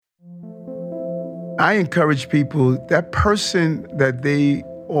I encourage people, that person that they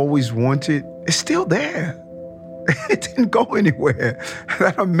always wanted is still there. It didn't go anywhere.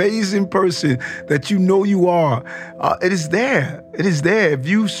 That amazing person that you know you are, it is there. It is there. If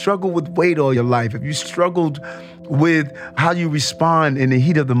you struggle with weight all your life, if you struggled with how you respond in the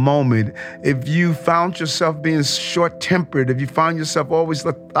heat of the moment, if you found yourself being short-tempered, if you found yourself always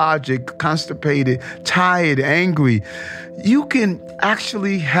lethargic, constipated, tired, angry, you can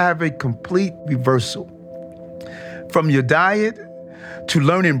actually have a complete reversal. From your diet to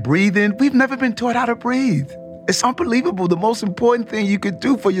learning breathing, we've never been taught how to breathe. It's unbelievable. The most important thing you could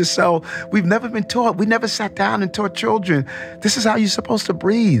do for yourself, we've never been taught. We never sat down and taught children, this is how you're supposed to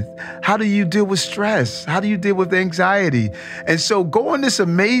breathe. How do you deal with stress? How do you deal with anxiety? And so go on this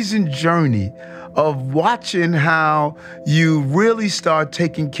amazing journey of watching how you really start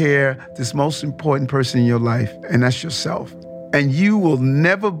taking care of this most important person in your life, and that's yourself. And you will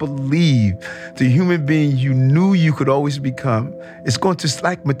never believe the human being you knew you could always become. It's going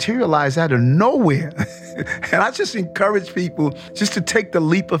to materialize out of nowhere. And I just encourage people just to take the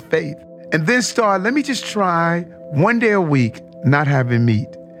leap of faith and then start, let me just try one day a week not having meat.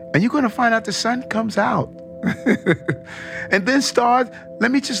 And you're going to find out the sun comes out. And then start,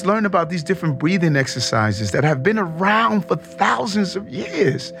 let me just learn about these different breathing exercises that have been around for thousands of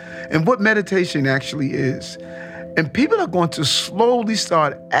years and what meditation actually is. And people are going to slowly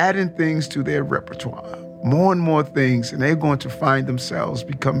start adding things to their repertoire, more and more things, and they're going to find themselves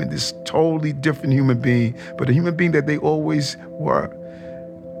becoming this totally different human being, but a human being that they always were.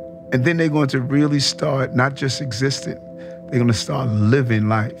 And then they're going to really start not just existing, they're going to start living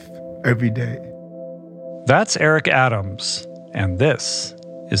life every day. That's Eric Adams, and this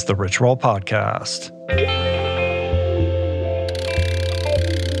is the Rich Roll Podcast.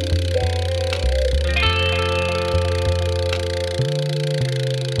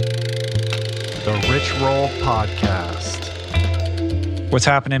 The Rich Roll Podcast. What's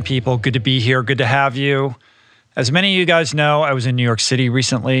happening, people? Good to be here. Good to have you. As many of you guys know, I was in New York City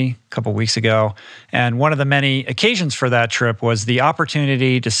recently, a couple weeks ago, and one of the many occasions for that trip was the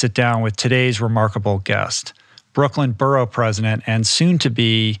opportunity to sit down with today's remarkable guest, Brooklyn Borough President and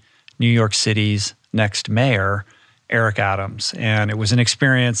soon-to-be New York City's next mayor, Eric Adams. And it was an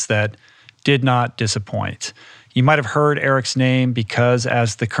experience that did not disappoint. You might have heard Eric's name because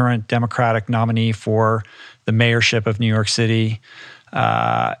as the current Democratic nominee for the mayorship of New York City,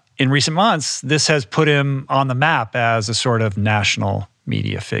 in recent months, this has put him on the map as a sort of national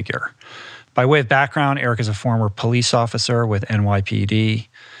media figure. By way of background, Eric is a former police officer with NYPD.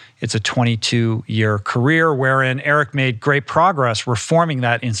 It's a 22-year career wherein Eric made great progress reforming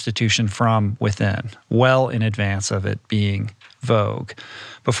that institution from within, well in advance of it being vogue,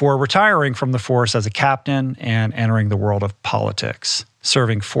 before retiring from the force as a captain and entering the world of politics,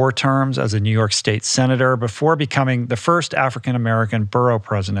 serving 4 terms as a New York State senator before becoming the first African-American borough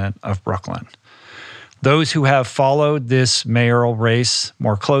president of Brooklyn. Those who have followed this mayoral race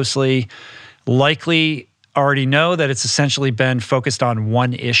more closely likely already know that it's essentially been focused on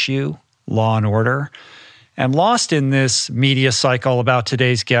one issue, law and order. And lost in this media cycle about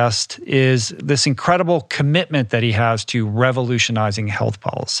today's guest is this incredible commitment that he has to revolutionizing health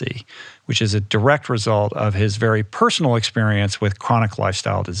policy, which is a direct result of his very personal experience with chronic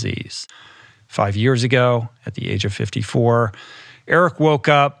lifestyle disease. 5 years ago, at the age of 54, Eric woke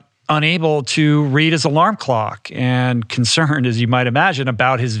up unable to read his alarm clock and concerned, as you might imagine,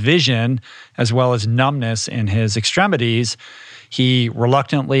 about his vision as well as numbness in his extremities. He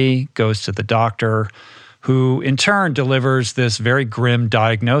reluctantly goes to the doctor, who in turn delivers this very grim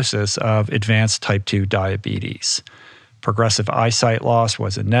diagnosis of advanced type 2 diabetes. Progressive eyesight loss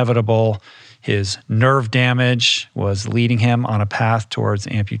was inevitable. His nerve damage was leading him on a path towards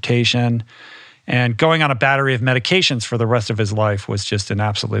amputation. And going on a battery of medications for the rest of his life was just an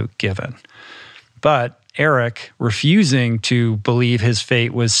absolute given. But Eric, refusing to believe his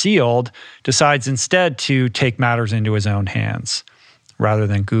fate was sealed, decides instead to take matters into his own hands. Rather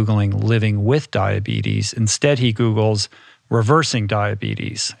than Googling living with diabetes, instead he Googles reversing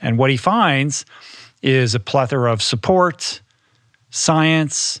diabetes. And what he finds is a plethora of support,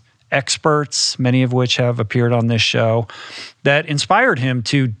 science, experts, many of which have appeared on this show, that inspired him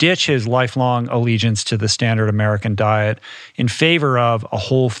to ditch his lifelong allegiance to the standard American diet in favor of a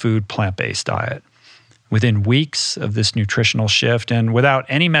whole food plant-based diet. Within weeks of this nutritional shift and without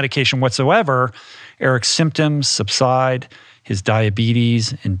any medication whatsoever, Eric's symptoms subside. His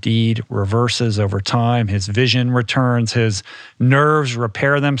diabetes indeed reverses over time. His vision returns. His nerves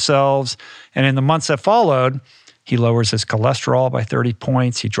repair themselves. And in the months that followed, he lowers his cholesterol by 30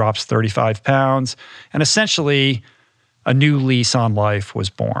 points. He drops 35 pounds. And essentially, a new lease on life was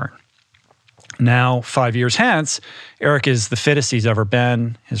born. Now, 5 years hence, Eric is the fittest he's ever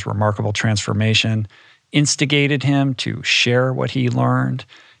been. His remarkable transformation instigated him to share what he learned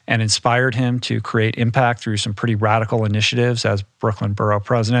and inspired him to create impact through some pretty radical initiatives as Brooklyn Borough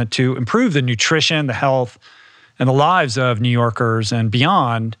President to improve the nutrition, the health, and the lives of New Yorkers and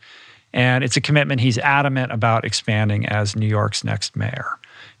beyond. And it's a commitment he's adamant about expanding as New York's next mayor.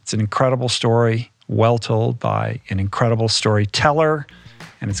 It's an incredible story, well told by an incredible storyteller,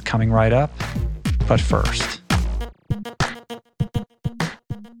 and it's coming right up. But first,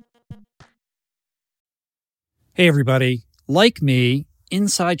 hey everybody, like me,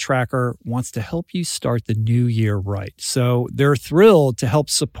 Inside Tracker wants to help you start the new year right. So they're thrilled to help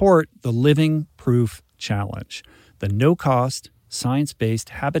support the Living Proof Challenge, the no-cost, science-based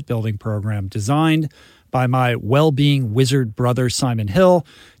habit-building program designed by my well-being wizard brother Simon Hill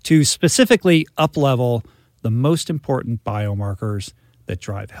to specifically up-level the most important biomarkers that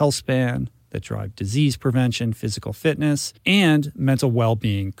drive health span, that drive disease prevention, physical fitness, and mental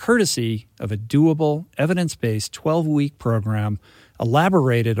well-being, courtesy of a doable, evidence-based 12-week program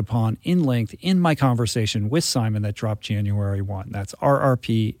elaborated upon in length in my conversation with Simon that dropped January 1. That's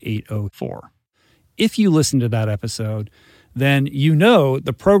RRP 804. If you listen to that episode, then you know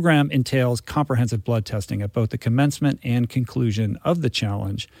the program entails comprehensive blood testing at both the commencement and conclusion of the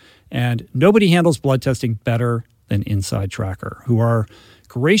challenge. And nobody handles blood testing better than Inside Tracker, who are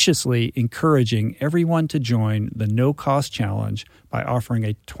graciously encouraging everyone to join the no-cost challenge by offering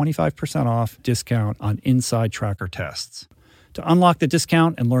a 25% off discount on Inside Tracker tests. To unlock the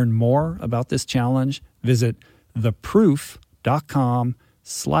discount and learn more about this challenge, visit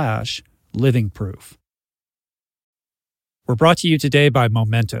theproof.com/livingproof. We're brought to you today by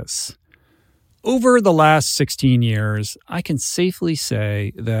Momentous. Over the last 16 years, I can safely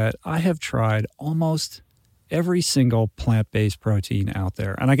say that I have tried almost every single plant-based protein out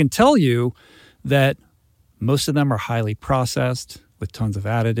there. And I can tell you that most of them are highly processed with tons of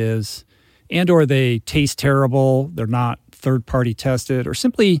additives, and or they taste terrible, they're not third-party tested, or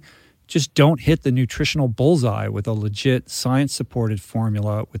simply just don't hit the nutritional bullseye with a legit science-supported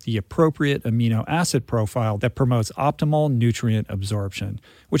formula with the appropriate amino acid profile that promotes optimal nutrient absorption,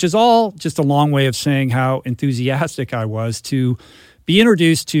 which is all just a long way of saying how enthusiastic I was to be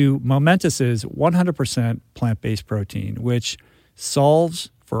introduced to Momentous's 100% plant-based protein, which solves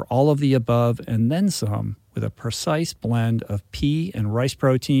for all of the above and then some with a precise blend of pea and rice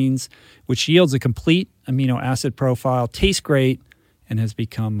proteins, which yields a complete amino acid profile, tastes great, and has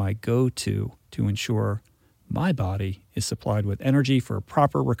become my go-to to ensure my body is supplied with energy for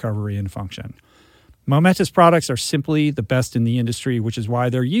proper recovery and function. Momentous products are simply the best in the industry, which is why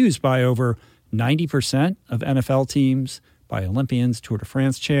they're used by over 90% of NFL teams, by Olympians, Tour de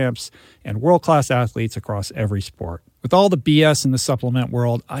France champs, and world-class athletes across every sport. With all the BS in the supplement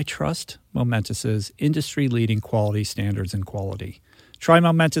world, I trust Momentous's industry-leading quality standards and quality. Try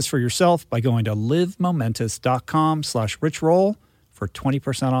Momentous for yourself by going to livemomentous.com/richroll for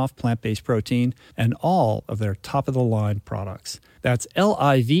 20% off plant-based protein and all of their top-of-the-line products. That's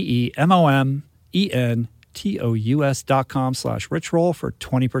livemomentos.com/richroll for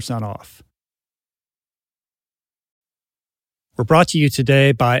 20% off. We're brought to you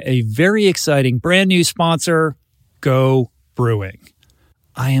today by a very exciting brand new sponsor, Go Brewing.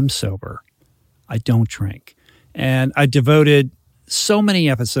 I am sober. I don't drink. And I devoted so many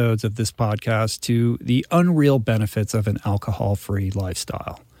episodes of this podcast to the unreal benefits of an alcohol-free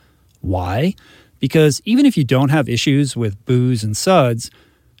lifestyle. Why? Because even if you don't have issues with booze and suds,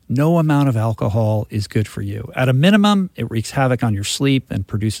 no amount of alcohol is good for you. At a minimum, it wreaks havoc on your sleep and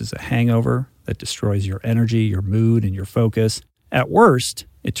produces a hangover that destroys your energy, your mood, and your focus. At worst,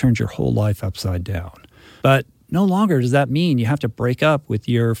 it turns your whole life upside down. But no longer does that mean you have to break up with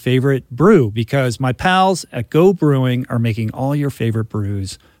your favorite brew, because my pals at Go Brewing are making all your favorite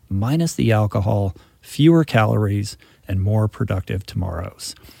brews, minus the alcohol, fewer calories, and more productive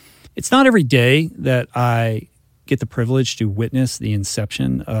tomorrows. It's not every day that I get the privilege to witness the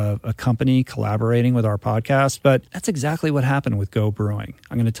inception of a company collaborating with our podcast, but that's exactly what happened with Go Brewing.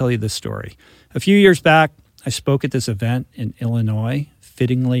 I'm going to tell you this story. A few years back, I spoke at this event in Illinois,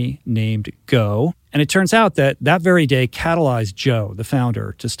 fittingly named Go. And it turns out that very day catalyzed Joe, the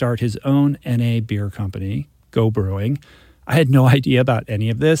founder, to start his own NA beer company, Go Brewing. I had no idea about any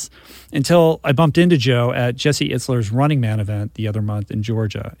of this until I bumped into Joe at Jesse Itzler's Running Man event the other month in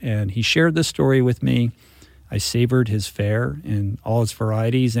Georgia. And he shared this story with me. I savored his fare in all its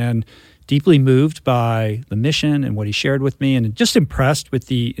varieties and deeply moved by the mission and what he shared with me, and just impressed with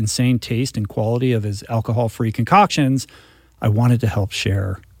the insane taste and quality of his alcohol-free concoctions, I wanted to help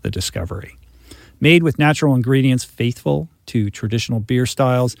share the discovery. Made with natural ingredients faithful to traditional beer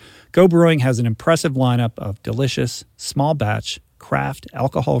styles, Go Brewing has an impressive lineup of delicious, small batch, craft,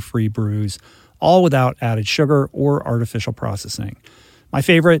 alcohol-free brews, all without added sugar or artificial processing. My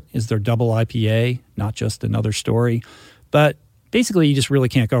favorite is their double IPA, Not Just Another Story. But basically, you just really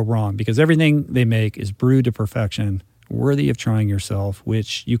can't go wrong because everything they make is brewed to perfection, worthy of trying yourself,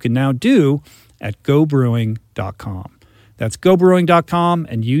 which you can now do at gobrewing.com. That's gobrewing.com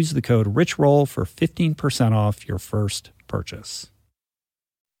and use the code RICHROLL for 15% off your first purchase.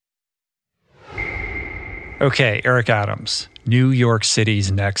 Okay, Eric Adams, New York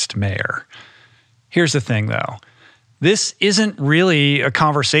City's next mayor. Here's the thing, though. This isn't really a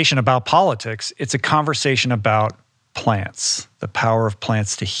conversation about politics. It's a conversation about plants, the power of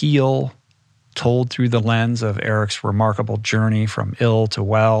plants to heal, told through the lens of Eric's remarkable journey from ill to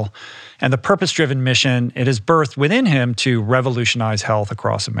well, and the purpose-driven mission it has birthed within him to revolutionize health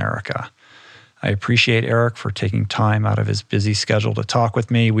across America. I appreciate Eric for taking time out of his busy schedule to talk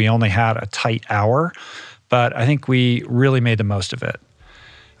with me. We only had a tight hour, but I think we really made the most of it.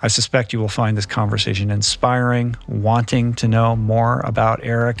 I suspect you will find this conversation inspiring, wanting to know more about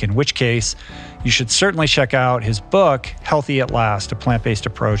Eric, in which case you should certainly check out his book, Healthy at Last, a plant-based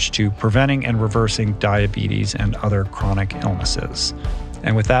approach to preventing and reversing diabetes and other chronic illnesses.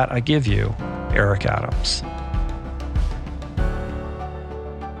 And with that, I give you Eric Adams.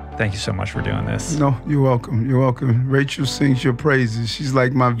 Thank you so much for doing this. No, you're welcome. You're welcome. Rachel sings your praises. She's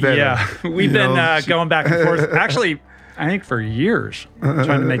like my vet. Yeah, we've been going back and forth. Actually, I think for years,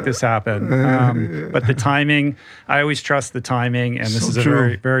 trying to make this happen. But the timing, I always trust the timing, and this is a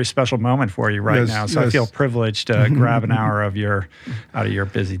very, very special moment for you right now. So I feel privileged to grab an hour out of your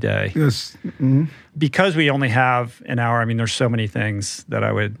busy day. Yes. Mm-hmm. Because we only have an hour, I mean, there's so many things that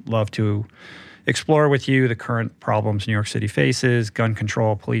I would love to explore with you, the current problems New York City faces, gun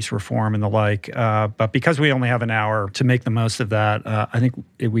control, police reform, and the like. But because we only have an hour to make the most of that, I think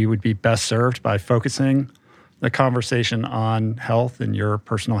we would be best served by focusing the conversation on health and your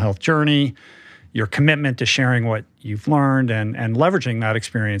personal health journey, your commitment to sharing what you've learned and leveraging that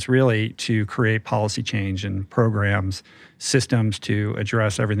experience really to create policy change and programs, systems to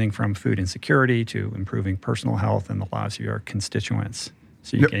address everything from food insecurity to improving personal health and the lives of your constituents.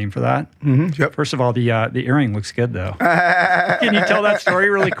 So you game for that? Mm-hmm. Yep. First of all, the earring looks good, though. Can you tell that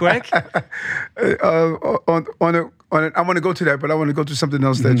story really quick? I want to go to that, but I want to go to something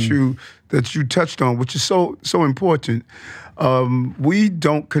else that you touched on, which is so important. We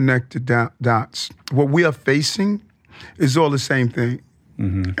don't connect the dots. What we are facing is all the same thing.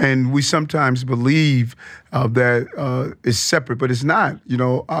 Mm-hmm. And we sometimes believe that it's separate, but it's not. You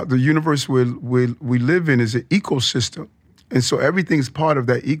know, the universe we live in is an ecosystem. And so everything's part of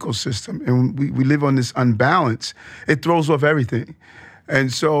that ecosystem. And we live on this unbalance. It throws off everything.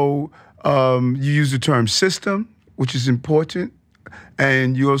 And so you use the term system, which is important.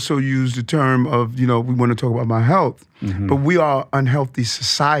 And you also use the term of, we want to talk about my health. Mm-hmm. But we are an unhealthy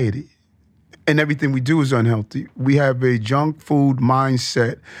society. And everything we do is unhealthy. We have a junk food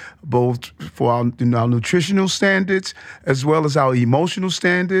mindset, both for our nutritional standards as well as our emotional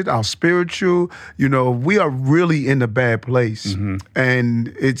standard, our spiritual. We are really in a bad place. Mm-hmm.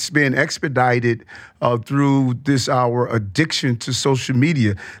 And it's been expedited through our addiction to social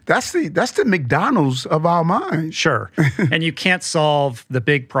media. That's the McDonald's of our minds. Sure. And you can't solve the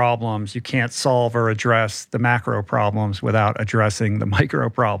big problems. You can't solve or address the macro problems without addressing the micro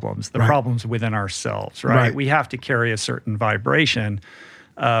problems, the problems within ourselves, right? We have to carry a certain vibration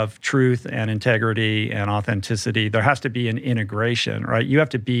of truth and integrity and authenticity. There has to be an integration, right? You have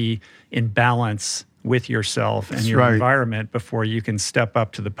to be in balance with yourself and your environment before you can step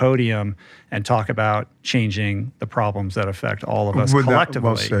up to the podium and talk about changing the problems that affect all of us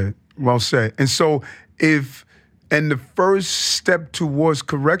collectively. Well said. And so and the first step towards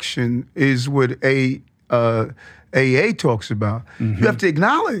correction is what AA talks about. Mm-hmm. You have to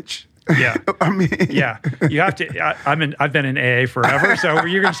acknowledge. Yeah. You have to. I've been in AA forever, so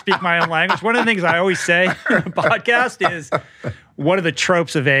you're going to speak my own language. One of the things I always say on the podcast is one of the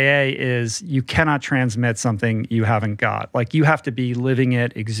tropes of AA is you cannot transmit something you haven't got. Like you have to be living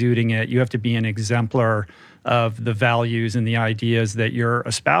it, exuding it. You have to be an exemplar of the values and the ideas that you're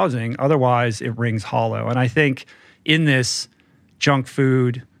espousing. Otherwise, it rings hollow. And I think in this junk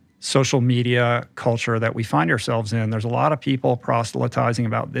food, social media culture that we find ourselves in, there's a lot of people proselytizing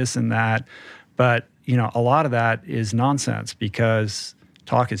about this and that, but a lot of that is nonsense because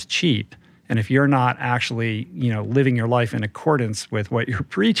talk is cheap. And if you're not actually, living your life in accordance with what you're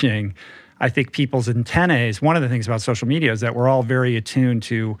preaching, I think people's antennae, one of the things about social media is that we're all very attuned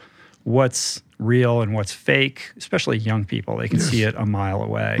to what's real and what's fake, especially young people. They can see it a mile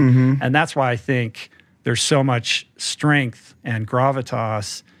away. And that's why I think there's so much strength and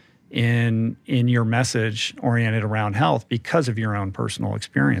gravitas in your message oriented around health because of your own personal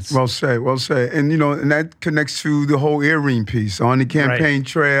experience. Well said, well said. And, and that connects to the whole earring piece on the campaign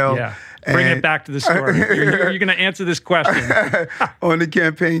trail. Yeah. Bring it back to the story. You're going to answer this question. On the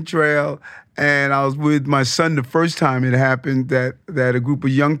campaign trail. And I was with my son the first time it happened, that a group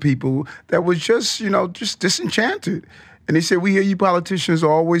of young people that was just disenchanted. And they said, we hear you politicians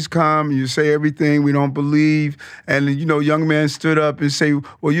always come, you say everything we don't believe. And, young man stood up and say,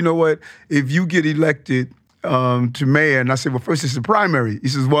 well, you know what, if you get elected to mayor, and I said, well, first it's the primary. He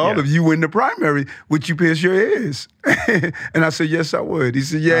says, well, if you win the primary, would you pierce your ears? And I said, yes, I would. He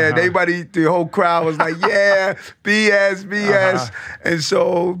said, yeah. And everybody, the whole crowd was like, yeah, BS. And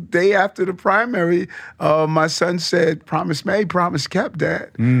so day after the primary, my son said, promise made, promise kept,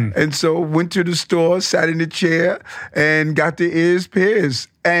 Dad. And so went to the store, sat in the chair, and got the ears pierced.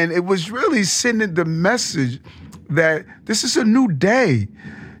 And it was really sending the message that this is a new day.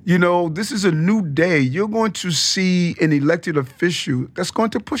 This is a new day. You're going to see an elected official that's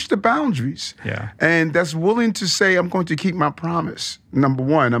going to push the boundaries. Yeah. And that's willing to say, I'm going to keep my promise. Number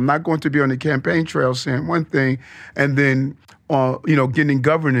one, I'm not going to be on the campaign trail saying one thing and then, getting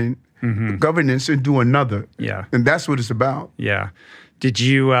governance and do another. Yeah. And that's what it's about. Yeah. Did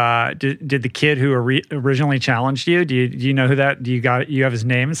you? Did the kid who originally challenged you? Do you know who that? Do you have his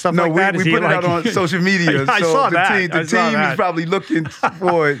name and stuff like that? No, we put it out on social media. I saw that. The team is probably looking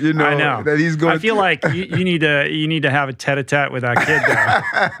for it. I know that he's going. I feel like you need to have a tete-a-tete with that kid there.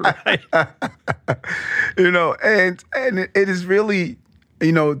 Right? And it is really,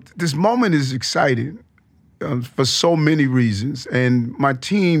 this moment is exciting for so many reasons, and my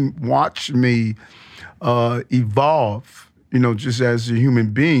team watched me evolve. Just as a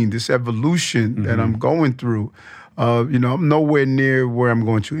human being, this evolution that I'm going through, I'm nowhere near where I'm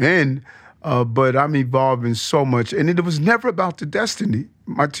going to end, but I'm evolving so much. And it was never about the destiny.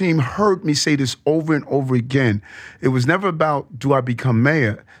 My team heard me say this over and over again. It was never about, do I become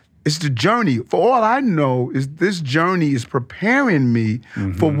mayor? It's the journey. For all I know, is this journey is preparing me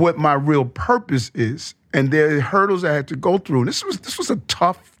for what my real purpose is. And there are hurdles I had to go through. And this was a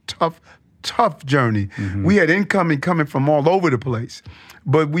tough journey. We had incoming coming from all over the place,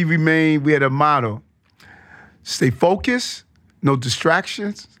 but we had a motto: stay focused, no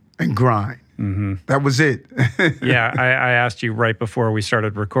distractions, and grind. That was it. Yeah, I asked you right before we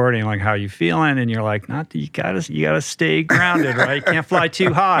started recording, like, how you feeling? And you're like, you gotta stay grounded, right? You can't fly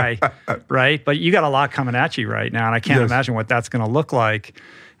too high, right? But you got a lot coming at you right now, and I can't imagine what that's gonna look like.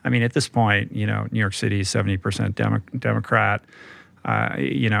 I mean, at this point, New York City is 70% Democrat.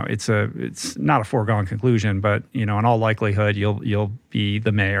 It's not a foregone conclusion, but in all likelihood, you'll be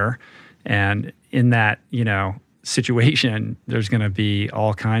the mayor, and in that situation, there's going to be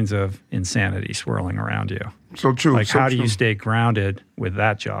all kinds of insanity swirling around you. So true. Like, how do you stay grounded with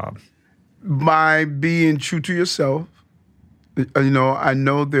that job? By being true to yourself. I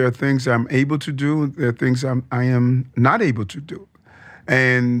know there are things I'm able to do, there are things I am not able to do.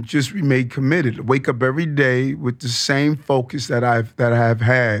 And just remain committed. Wake up every day with the same focus that I have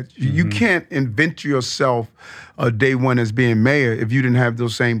had. You can't invent yourself day one as being mayor if you didn't have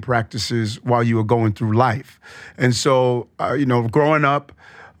those same practices while you were going through life. And so, growing up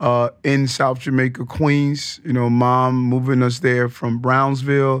in South Jamaica, Queens, mom moving us there from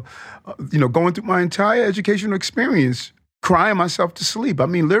Brownsville, going through my entire educational experience, crying myself to sleep. I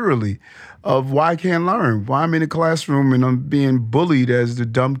mean, literally, of why I can't learn, why I'm in the classroom and I'm being bullied as the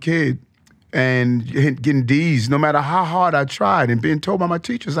dumb kid and getting D's no matter how hard I tried, and being told by my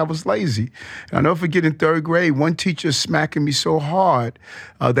teachers I was lazy. And I never forget, in third grade, one teacher smacking me so hard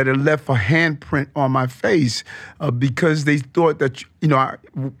that it left a handprint on my face because they thought that,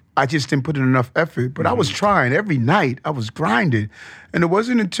 I just didn't put in enough effort. But I was trying every night. I was grinding. And it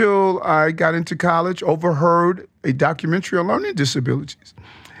wasn't until I got into college, overheard a documentary on learning disabilities.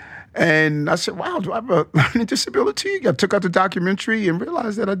 And I said, wow, do I have a learning disability? I took out the documentary and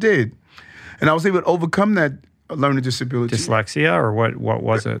realized that I did. And I was able to overcome that learning disability. Dyslexia, or what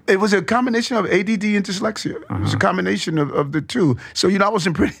was it? It was a combination of ADD and dyslexia. It was a combination of the two. So, I was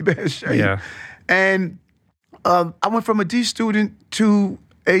in pretty bad shape. Yeah. And I went from a D student to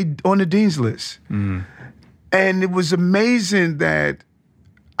on the dean's list. And it was amazing that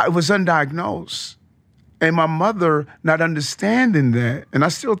I was undiagnosed. And my mother not understanding that. And I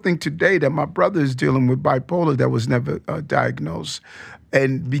still think today that my brother is dealing with bipolar that was never diagnosed.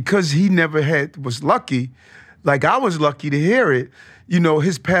 And because he never was lucky, like I was lucky to hear it,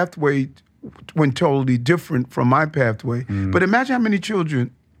 his pathway went totally different from my pathway. But imagine how many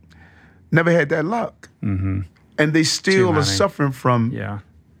children never had that luck. Mm-hmm. And they still are suffering from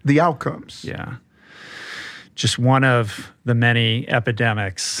the outcomes. Yeah. Just one of the many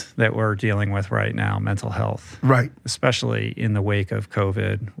epidemics that we're dealing with right now, mental health. Right. Especially in the wake of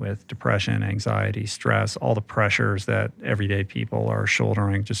COVID with depression, anxiety, stress, all the pressures that everyday people are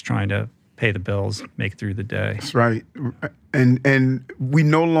shouldering, just trying to pay the bills, make it through the day. That's right. And we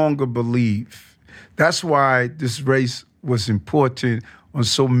no longer believe. That's why this race was important on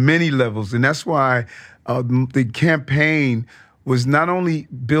so many levels. And that's why the campaign was not only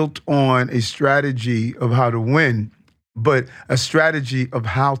built on a strategy of how to win, but a strategy of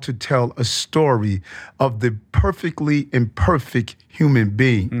how to tell a story of the perfectly imperfect human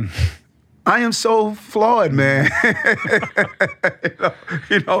being. I am so flawed, man.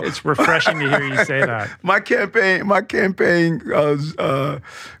 you know, it's refreshing to hear you say that. My campaign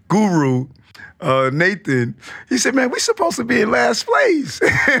guru, Nathan, he said, man, we're supposed to be in last place.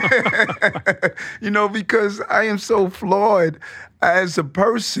 Because I am so flawed as a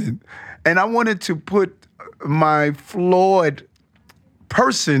person. And I wanted to put my flawed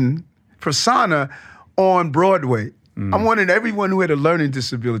persona on Broadway. I wanted everyone who had a learning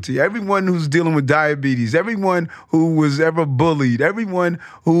disability, everyone who's dealing with diabetes, everyone who was ever bullied, everyone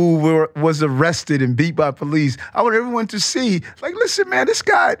who was arrested and beat by police. I want everyone to see, like, listen, man, this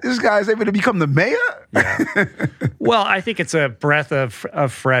guy is able to become the mayor. Yeah. Well, I think it's a breath of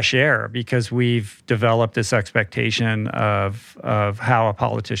fresh air because we've developed this expectation of how a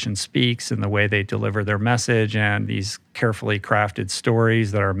politician speaks and the way they deliver their message and these carefully crafted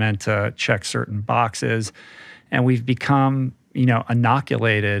stories that are meant to check certain boxes. And we've become,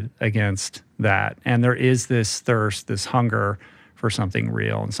 inoculated against that. And there is this thirst, this hunger for something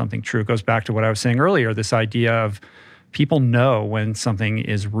real and something true. It goes back to what I was saying earlier, this idea of people know when something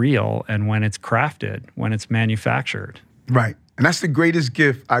is real and when it's crafted, when it's manufactured. Right. And that's the greatest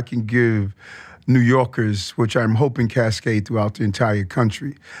gift I can give New Yorkers, which I'm hoping cascade throughout the entire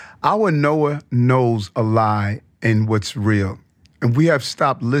country. Our Noah knows a lie and what's real. And we have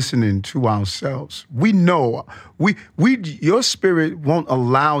stopped listening to ourselves. We know, your spirit won't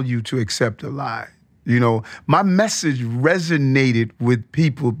allow you to accept a lie. My message resonated with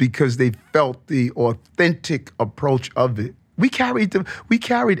people because they felt the authentic approach of it. We carried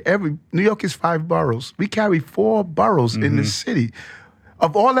New York is 5 boroughs. We carry 4 boroughs in the city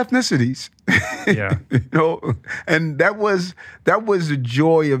of all ethnicities. Yeah. And that was the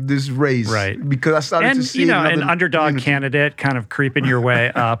joy of this race. Right. Because I started to see an underdog candidate kind of creeping your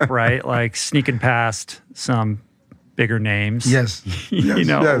way up, right? Like sneaking past some bigger names. Yes.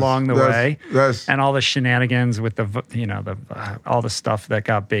 Along the way. Yes. And all the shenanigans with all the stuff that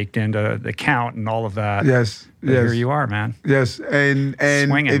got baked into the count and all of that. Yes. Here you are, man. Yes. And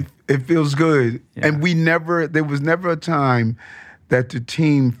swinging. It feels good. Yeah. And there was never a time that the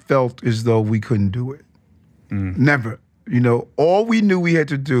team felt as though we couldn't do it. Never. All we knew we had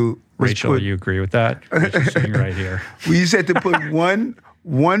to do was Rachel, you agree with that? Rachel's sitting right here. We just had to put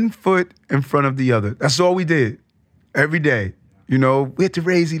one foot in front of the other. That's all we did every day. We had to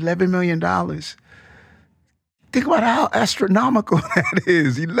raise $11 million. Think about how astronomical that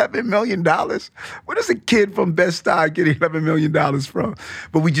is. $11 million. Where does a kid from Bed-Stuy get $11 million from?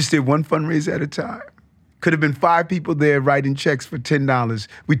 But we just did one fundraiser at a time. Could have been 5 people there writing checks for $10.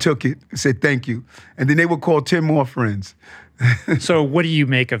 We took it and said thank you. And then they would call 10 more friends. So what do you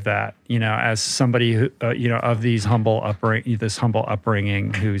make of that, as somebody who, of this humble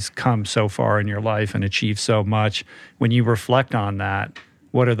upbringing who's come so far in your life and achieved so much? When you reflect on that,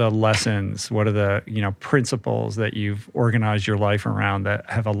 what are the lessons? What are the, principles that you've organized your life around that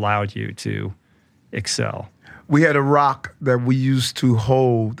have allowed you to excel? We had a rock that we used to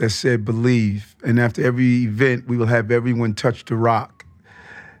hold that said believe. And after every event, we will have everyone touch the rock.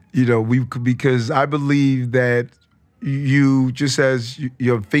 Because I believe that you, just as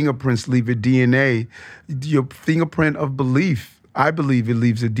your fingerprints leave a DNA, your fingerprint of belief, I believe it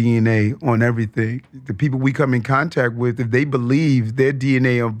leaves a DNA on everything. The people we come in contact with, if they believe, their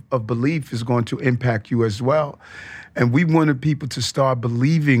DNA of belief is going to impact you as well. And we wanted people to start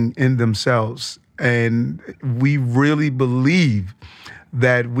believing in themselves. And we really believe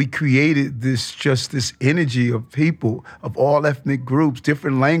that we created this energy of people of all ethnic groups,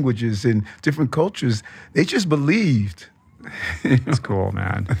 different languages and different cultures. They just believed. It's cool,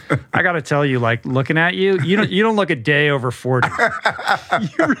 man. I got to tell you, like, looking at you, you don't look a day over 40.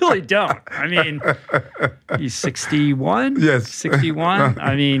 You really don't. I mean, he's 61? Yes. 61?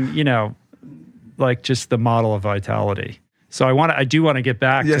 I mean, like just the model of vitality. So I do want to get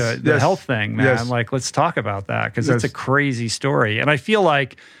back to the health thing, man. Yes. Like, let's talk about that because it's a crazy story. And I feel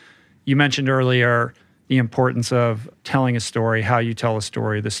like you mentioned earlier, the importance of telling a story, how you tell a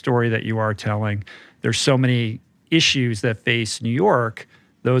story, the story that you are telling. There's so many issues that face New York.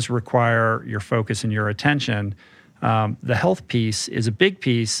 Those require your focus and your attention. The health piece is a big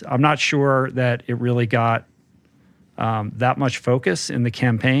piece. I'm not sure that it really got that much focus in the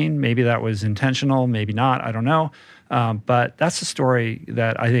campaign. Maybe that was intentional, maybe not, I don't know. But that's a story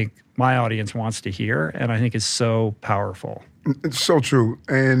that I think my audience wants to hear, and I think is so powerful. It's so true.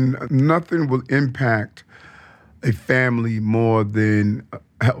 And nothing will impact a family more than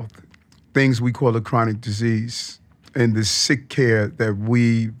health. Things we call a chronic disease and the sick care that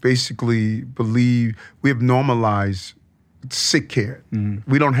we basically believe we have normalized sick care.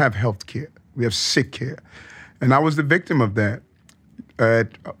 We don't have health care. We have sick care. And I was the victim of that. At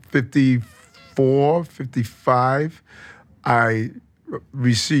 54, 55, I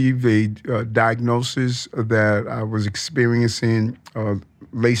received a diagnosis that I was experiencing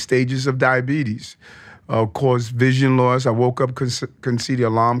late stages of diabetes. Caused vision loss. I woke up, couldn't see the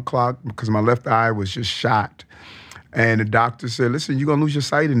alarm clock because my left eye was just shot. And the doctor said, listen, you're going to lose your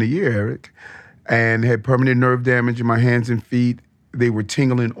sight in a year, Eric. And had permanent nerve damage in my hands and feet. They were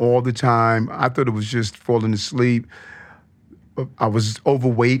tingling all the time. I thought it was just falling asleep. I was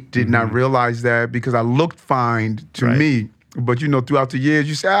overweight, did not realize that because I looked fine to me. But, you know, throughout the years,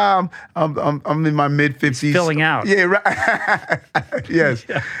 you say, I'm in my mid-50s. Filling out. Yeah, right. Yes.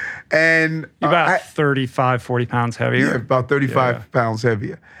 Yeah. And you're about 35, 40 pounds heavier? Yeah, about 35 pounds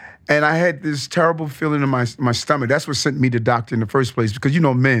heavier. And I had this terrible feeling in my stomach. That's what sent me to the doctor in the first place. Because, you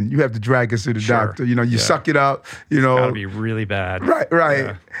know, men, you have to drag us to the doctor. You know, you suck it up, you know. It's got to be really bad. Right.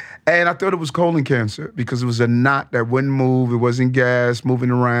 Yeah. And I thought it was colon cancer because it was a knot that wouldn't move. It wasn't gas moving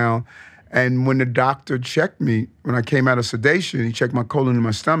around. And when the doctor checked me, when I came out of sedation, he checked my colon and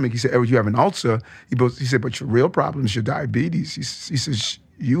my stomach. He said, Eric, you have an ulcer. He said, but your real problem is your diabetes. He says,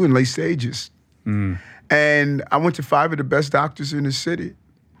 you in late stages. And I went to 5 of the best doctors in the city.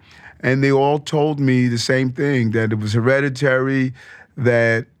 And they all told me the same thing, that it was hereditary,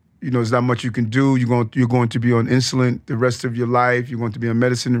 that, you know, there's not much you can do. You're going to be on insulin the rest of your life. You're going to be on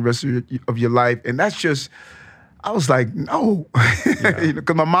medicine the rest of your life. And that's just, I was like, no.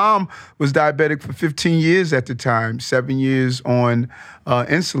 Because my mom was diabetic for 15 years at the time, 7 years on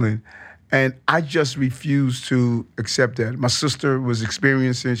insulin. And I just refused to accept that. My sister was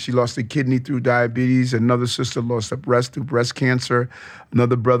experiencing, she lost a kidney through diabetes. Another sister lost a breast through breast cancer.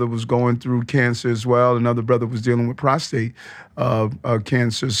 Another brother was going through cancer as well. Another brother was dealing with prostate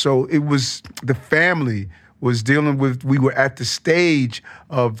cancer. So it was, the family was dealing with, we were at the stage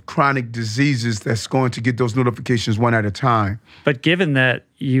of chronic diseases that's going to get those notifications one at a time. But given that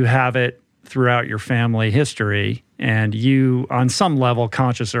you have it throughout your family history, and you, on some level,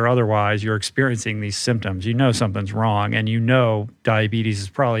 conscious or otherwise, you're experiencing these symptoms, you know something's wrong, and you know diabetes is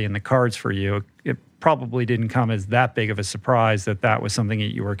probably in the cards for you. It probably didn't come as that big of a surprise that that was something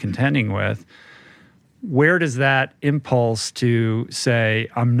that you were contending with. Where does that impulse to say,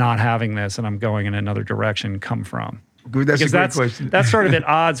 I'm not having this and I'm going in another direction come from? That's a great question. That's sort of at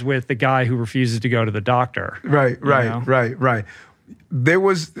odds with the guy who refuses to go to the doctor. Right. There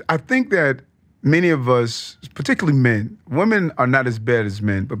was, I think that many of us, particularly men, women are not as bad as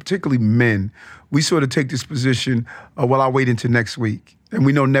men, but particularly men, we sort of take this position, well, I'll wait until next week. And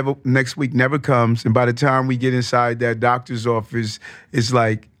we know next week never comes. And by the time we get inside that doctor's office, it's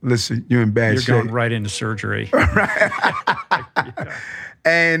like, listen, you're in bad shape. You're going right into surgery.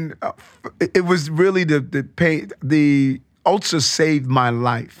 And it was really the pain. The ulcer saved my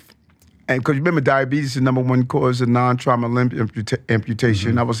life. And because remember, diabetes is the number one cause of non-trauma limb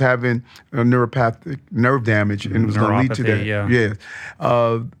amputation. I was having a neuropathic nerve damage, and it was going to lead to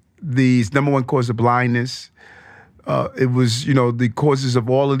that. The number one cause of blindness. It was, you know, the causes of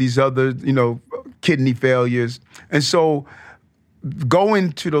all of these other, you know, kidney failures. And so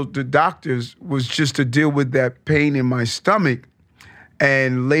going to the doctors was just to deal with that pain in my stomach.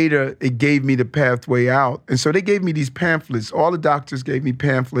 And later, it gave me the pathway out. And so they gave me these pamphlets. All the doctors gave me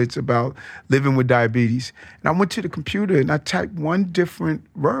pamphlets about living with diabetes. And I went to the computer and I typed one different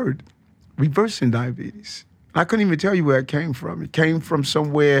word, reversing diabetes. I couldn't even tell you where it came from. It came from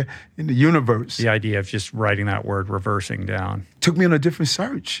somewhere in the universe. The idea of just writing that word, reversing down. Took me on a different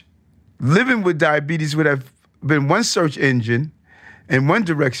search. Living with diabetes would have been one search engine in one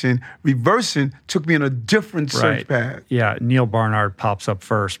direction. Reversing took me on a different search path. Yeah, Neil Barnard pops up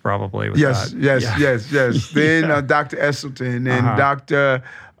first, probably. With yes. Then Dr. Esselstyn and Dr.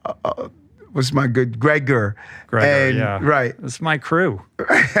 What's my good Greger. Right. That's my crew.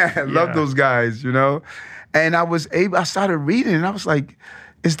 I love those guys, you know. And I started reading, and I was like,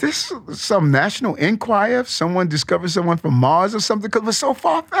 is this some National Enquirer? Someone discovered someone from Mars or something? Because it was so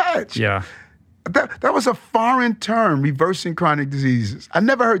far-fetched. Yeah. That was a foreign term, reversing chronic diseases. I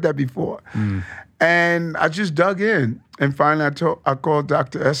never heard that before. And I just dug in. And finally, I called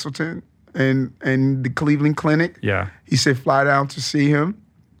Dr. Esselstyn in the Cleveland Clinic. Yeah. He said, fly down to see him.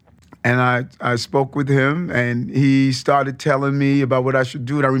 And I spoke with him, and he started telling me about what I should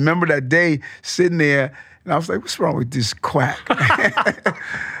do. And I remember that day sitting there, and I was like, what's wrong with this quack?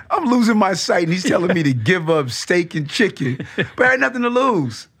 I'm losing my sight, and he's telling me to give up steak and chicken. But I had nothing to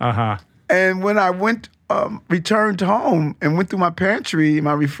lose. And when I returned home and went through my pantry,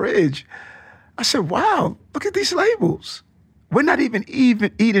 my fridge, I said, wow, look at these labels. We're not even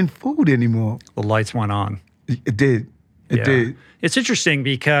eating food anymore. The lights went on. It did. It did. It's interesting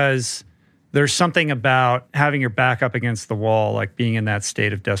because there's something about having your back up against the wall, like being in that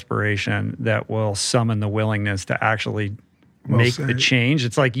state of desperation, that will summon the willingness to actually make the change.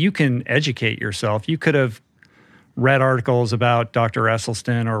 It's like you can educate yourself. You could have read articles about Dr.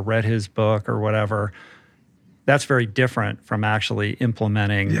 Esselstyn or read his book or whatever. That's very different from actually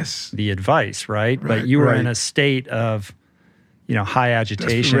implementing the advice, right? But you were in a state of high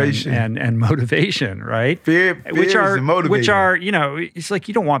agitation and motivation, right? Fear which are, motivating. It's like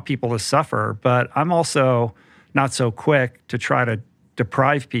you don't want people to suffer, but I'm also not so quick to try to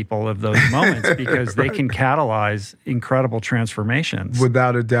deprive people of those moments because they can catalyze incredible transformations.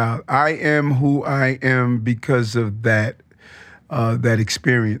 Without a doubt. I am who I am because of that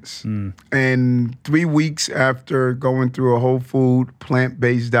experience. And 3 weeks after going through a whole food,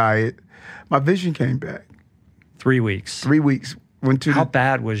 plant-based diet, my vision came back. 3 weeks. 3 weeks. How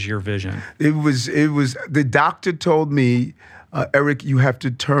bad was your vision? It was, the doctor told me, Eric, you have to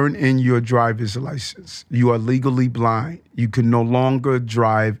turn in your driver's license. You are legally blind. You can no longer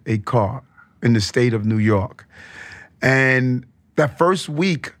drive a car in the state of New York. And that first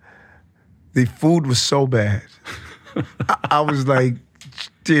week, the food was so bad. I was like,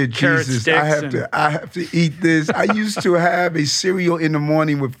 dear Jesus, I have to eat this. I used to have a cereal in the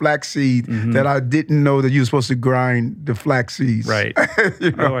morning with flaxseed that I didn't know that you were supposed to grind the flax seeds. Right.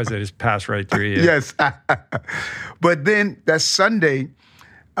 Otherwise, they just pass right through you. Yes. But then that Sunday,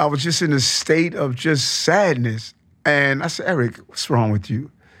 I was just in a state of just sadness. And I said, Eric, what's wrong with you?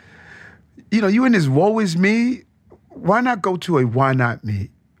 You in this woe is me. Why not go to a why not me?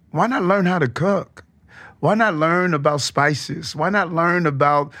 Why not learn how to cook? Why not learn about spices? Why not learn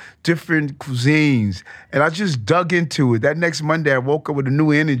about different cuisines? And I just dug into it. That next Monday, I woke up with a new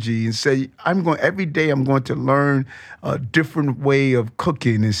energy and said, every day I'm going to learn a different way of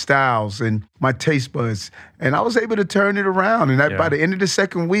cooking and styles and my taste buds. And I was able to turn it around. And by the end of the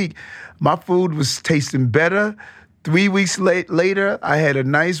second week, my food was tasting better. 3 weeks later, I had a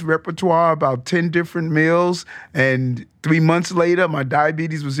nice repertoire, about 10 different meals. And 3 months later, my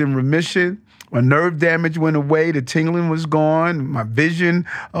diabetes was in remission. My nerve damage went away. The tingling was gone. My vision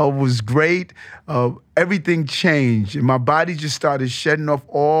was great. Everything changed. And my body just started shedding off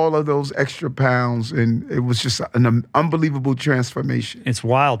all of those extra pounds. And it was just an unbelievable transformation. It's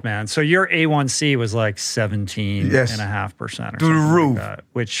wild, man. So your A1C was like 17.5% through the roof. Like that,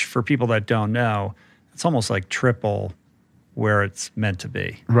 which for people that don't know, it's almost like triple where it's meant to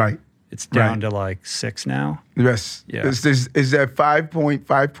be. Right. It's down to like 6 now? Yes. Yeah. It's at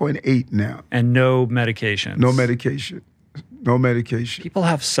 5.8 now. And no medications? No medication. No medication. People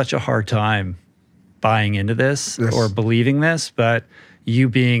have such a hard time buying into this or believing this, but you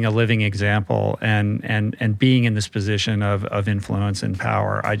being a living example and being in this position of influence and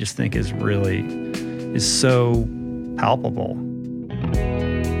power, I just think is so palpable.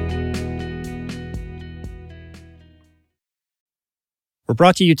 We're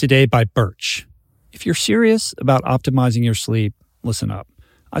brought to you today by Birch. If you're serious about optimizing your sleep, listen up.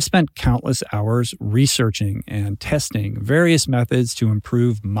 I've spent countless hours researching and testing various methods to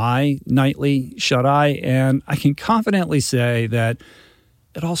improve my nightly shut-eye, and I can confidently say that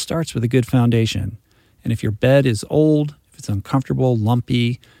it all starts with a good foundation. And if your bed is old, if it's uncomfortable,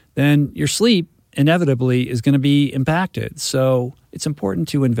 lumpy, then your sleep inevitably is going to be impacted. So it's important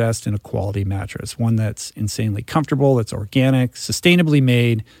to invest in a quality mattress, one that's insanely comfortable, that's organic, sustainably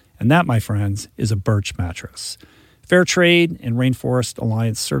made, and that, my friends, is a Birch mattress. Fair Trade and Rainforest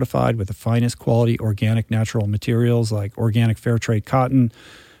Alliance certified with the finest quality organic natural materials like organic fair trade cotton.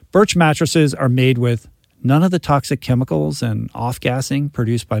 Birch mattresses are made with none of the toxic chemicals and off-gassing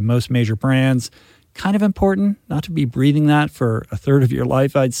produced by most major brands. Kind of important not to be breathing that for a third of your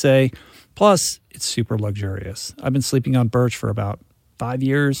life, I'd say. Plus, it's super luxurious. I've been sleeping on Birch for about 5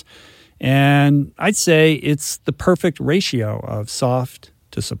 years, and I'd say it's the perfect ratio of soft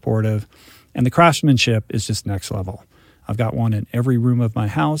to supportive, and the craftsmanship is just next level. I've got one in every room of my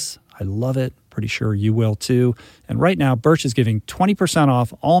house. I love it. Pretty sure you will too. And right now, Birch is giving 20%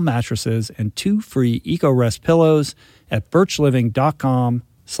 off all mattresses and 2 free EcoRest pillows at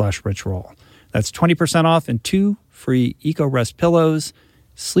birchliving.com/richroll. That's 20% off and 2 free EcoRest pillows.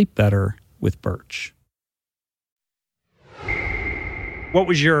 Sleep better with Birch. What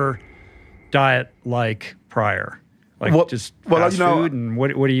was your diet like prior? Like just fast food? And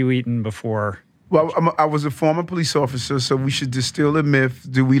what are you eating before? Well, I was a former police officer, so we should distill the myth.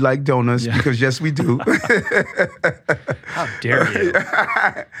 Do we like donuts? Yeah. Because yes, we do. How dare you?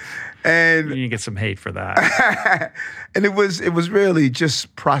 And you get some hate for that. And it was really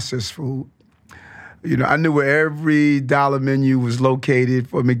just processed food. I knew where every dollar menu was located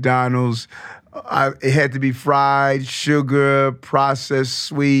for McDonald's. It had to be fried, sugar, processed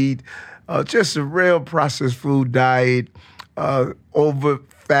sweet, just a real processed food diet, over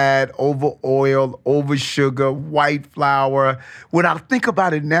fat, over oil, over sugar, white flour. When I think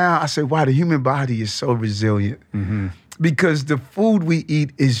about it now, I say, wow, the human body is so resilient. Mm-hmm. Because the food we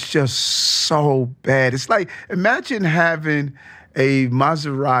eat is just so bad. It's like, imagine having a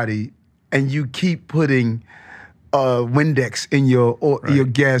Maserati and you keep putting Windex in your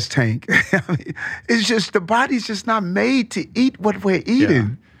gas tank. I mean, it's just, the body's just not made to eat what we're eating. Yeah.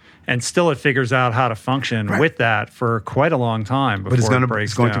 And still it figures out how to function with that for quite a long time before it breaks down.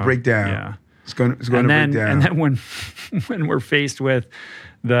 It's going to break down. Yeah. It's going to break down. And then when we're faced with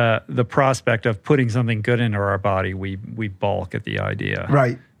the prospect of putting something good into our body, we balk at the idea.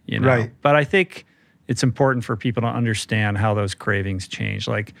 Right. Right. But I think it's important for people to understand how those cravings change.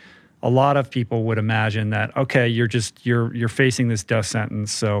 Like, a lot of people would imagine that, okay, you're facing this death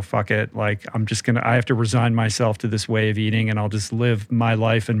sentence, so fuck it. Like, I have to resign myself to this way of eating, and I'll just live my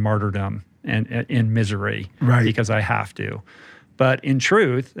life in martyrdom and in misery, because I have to. But in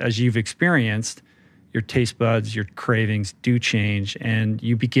truth, as you've experienced, your taste buds, your cravings do change, and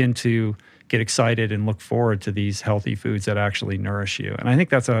you begin to get excited and look forward to these healthy foods that actually nourish you. And I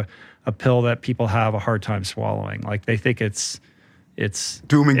think that's a pill that people have a hard time swallowing. Like, they think it's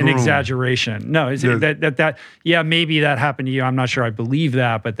doom and an gloom. Exaggeration. No, maybe that happened to you. I'm not sure I believe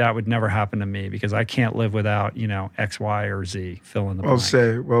that, but that would never happen to me because I can't live without, X, Y, or Z. Fill in the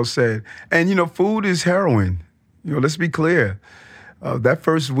blank. Well said. And, food is heroin. Let's be clear. That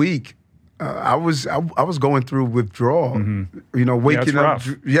first week, I was going through withdrawal. Mm-hmm. Waking up. Rough.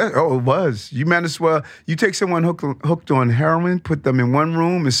 Yeah, it was. You might as well. You take someone hooked on heroin, put them in one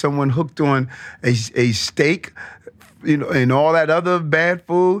room, and someone hooked on a steak, and all that other bad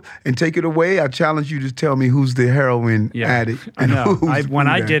food, and take it away. I challenge you to tell me who's the heroin addict. I know. When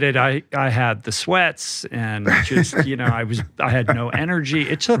I did it, I had the sweats and just, I had no energy.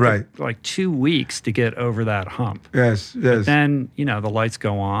 It took like 2 weeks to get over that hump. Yes. But then, the lights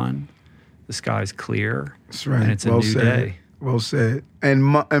go on, the sky's clear, that's right. And it's a new day. Well said. And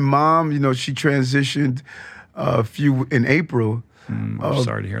mom, she transitioned in April. I'm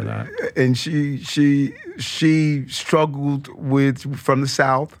sorry to hear that. And she struggled from the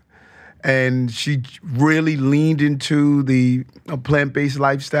South, and she really leaned into the plant-based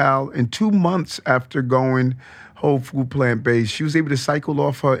lifestyle. And 2 months after going whole food plant-based, she was able to cycle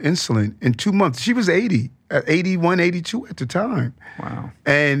off her insulin in 2 months. She was 81, 82 at the time. Wow.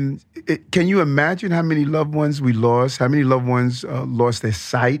 And can you imagine how many loved ones we lost? How many loved ones lost their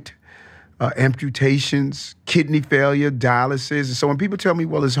sight? Amputations, kidney failure, dialysis. And so when people tell me,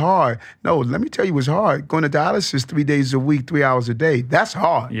 well, it's hard. No, let me tell you, it's hard. Going to dialysis 3 days a week, 3 hours a day, that's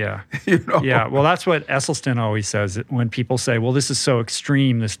hard. Yeah. Yeah. Well, that's what Esselstyn always says when people say, well, this is so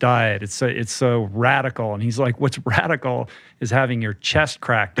extreme, this diet. It's so radical. And he's like, what's radical is having your chest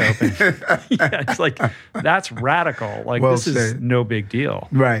cracked open. Yeah, it's like, that's radical. Like, this is no big deal.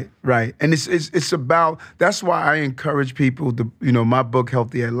 Right. And it's about, that's why I encourage people to, my book,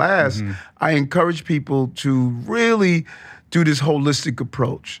 Healthy at Last, mm-hmm. I encourage people to really do this holistic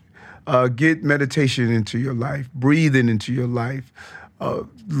approach. Get meditation into your life, breathing into your life,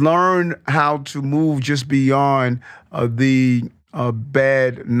 learn how to move just beyond the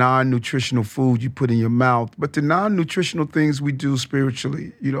bad non-nutritional food you put in your mouth, but the non-nutritional things we do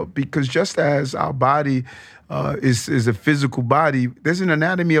spiritually, because just as our body is a physical body, there's an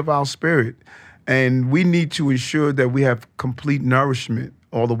anatomy of our spirit, and we need to ensure that we have complete nourishment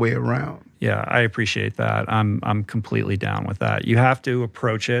all the way around. Yeah, I appreciate that. I'm completely down with that. You have to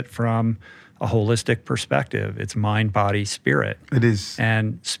approach it from a holistic perspective. It's mind, body, spirit. It is.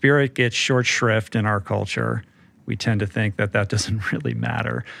 And spirit gets short shrift in our culture. We tend to think that doesn't really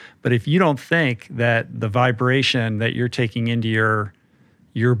matter. But if you don't think that the vibration that you're taking into your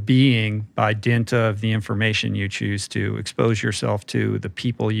being by dint of the information you choose to expose yourself to, the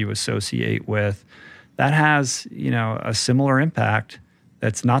people you associate with, that has, a similar impact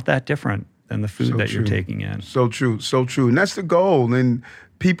that's not that different than the food that you're taking in. So true, so true. And that's the goal. And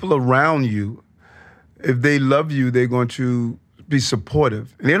people around you, if they love you, they're going to be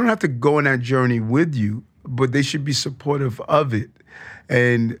supportive. And they don't have to go on that journey with you, but they should be supportive of it.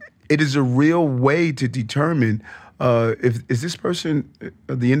 And it is a real way to determine if is this person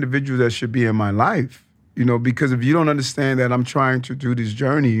the individual that should be in my life. Because if you don't understand that I'm trying to do this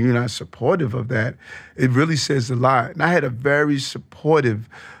journey, you're not supportive of that, it really says a lot. And I had a very supportive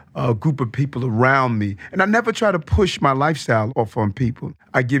group of people around me. And I never try to push my lifestyle off on people.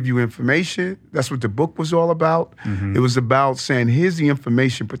 I give you information. That's what the book was all about. Mm-hmm. It was about saying, here's the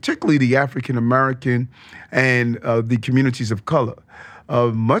information, particularly the African American and the communities of color.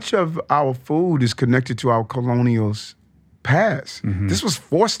 Much of our food is connected to our colonial past. Mm-hmm. This was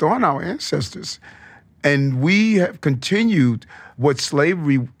forced on our ancestors. And we have continued what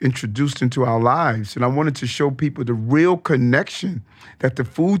slavery introduced into our lives. And I wanted to show people the real connection that the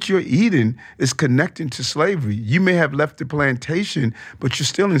food you're eating is connecting to slavery. You may have left the plantation, but you're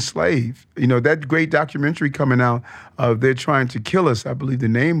still enslaved. That great documentary coming out, They're Trying to Kill Us, I believe the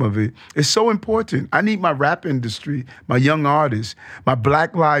name of it, is so important. I need my rap industry, my young artists, my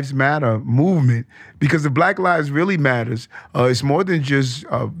Black Lives Matter movement, because the Black Lives really matters. It's more than just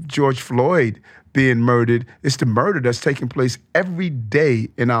George Floyd being murdered. It's the murder that's taking place every day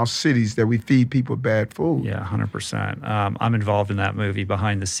in our cities that we feed people bad food. Yeah, 100%. I'm involved in that movie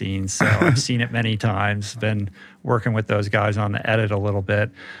behind the scenes, so I've seen it many times, been working with those guys on the edit a little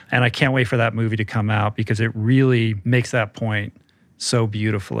bit, and I can't wait for that movie to come out because it really makes that point so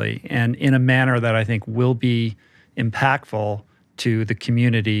beautifully and in a manner that I think will be impactful to the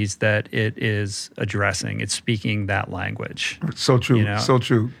communities that it is addressing. It's speaking that language. So true, so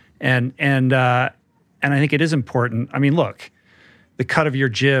true. And I think it is important. I mean, look, the cut of your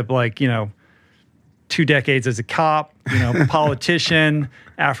jib, 2 decades as a cop, politician,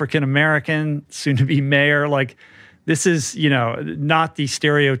 African-American, soon to be mayor, this is, not the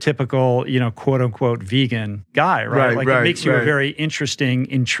stereotypical, quote unquote vegan guy, right? It makes you a very interesting,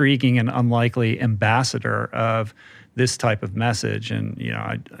 intriguing, and unlikely ambassador of this type of message. And,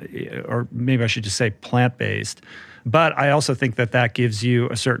 or maybe I should just say plant-based. But I also think that gives you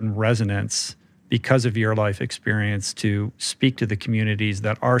a certain resonance because of your life experience to speak to the communities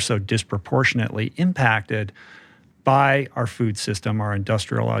that are so disproportionately impacted by our food system, our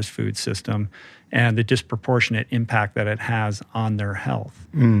industrialized food system, and the disproportionate impact that it has on their health.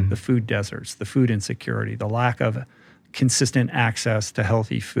 The food deserts, the food insecurity, the lack of consistent access to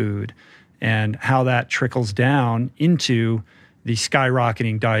healthy food, and how that trickles down into the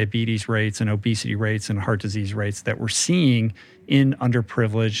skyrocketing diabetes rates and obesity rates and heart disease rates that we're seeing in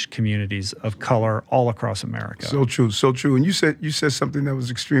underprivileged communities of color all across America. So true, so true. And you said something that was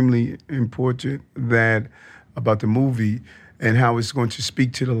extremely important about the movie and how it's going to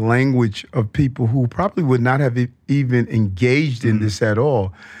speak to the language of people who probably would not have even engaged in this at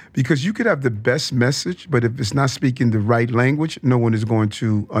all. Because you could have the best message, but if it's not speaking the right language, no one is going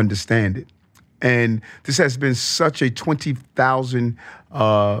to understand it. And this has been such a 20,000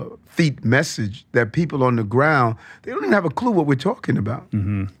 feet message that people on the ground, they don't even have a clue what we're talking about.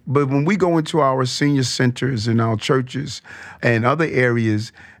 Mm-hmm. But when we go into our senior centers and our churches and other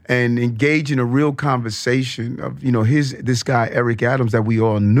areas and engage in a real conversation of, this guy, Eric Adams, that we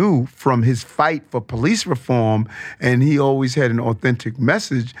all knew from his fight for police reform, and he always had an authentic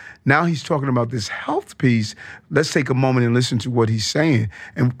message. Now he's talking about this health piece. Let's take a moment and listen to what he's saying.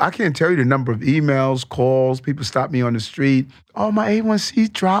 And I can't tell you the number of emails, calls, people stop me on the street. Oh, my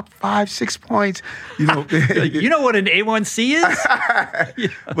A1C dropped 5-6 points. You know what an A1C is?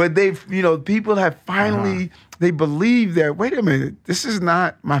 But people have finally, they believe that, wait a minute, this is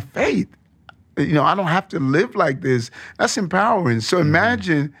not my faith. I don't have to live like this. That's empowering. So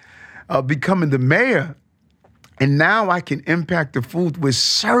imagine becoming the mayor, and now I can impact the food we're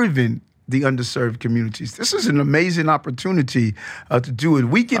serving the underserved communities. This is an amazing opportunity to do it.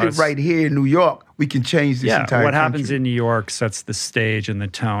 We get it right here in New York. We can change this entire country. What happens in New York sets the stage and the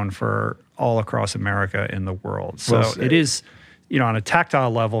tone for all across America and the world. So it is, on a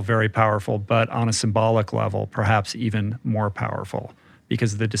tactile level, very powerful, but on a symbolic level, perhaps even more powerful,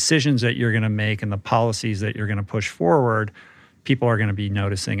 because the decisions that you're going to make and the policies that you're going to push forward, people are going to be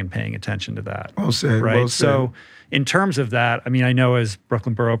noticing and paying attention to that. Well said. Right. Well said. So in terms of that, I know as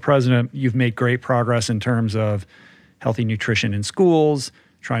Brooklyn Borough President, you've made great progress in terms of healthy nutrition in schools,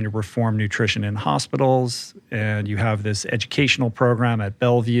 trying to reform nutrition in hospitals, and you have this educational program at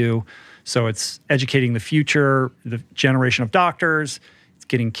Bellevue. So it's educating the future, the generation of doctors. It's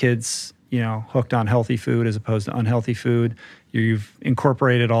getting kids, hooked on healthy food as opposed to unhealthy food. You've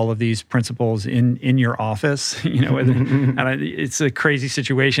incorporated all of these principles in your office, and it's a crazy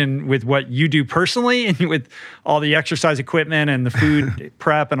situation with what you do personally and with all the exercise equipment and the food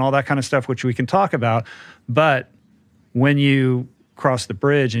prep and all that kind of stuff, which we can talk about. But when you cross the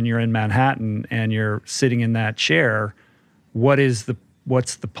bridge and you're in Manhattan and you're sitting in that chair, what's the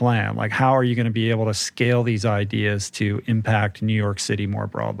plan? Like, how are you going to be able to scale these ideas to impact New York City more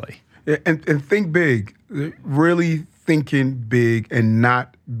broadly? And think big, really thinking big and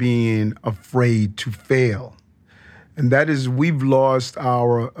not being afraid to fail. And that is, we've lost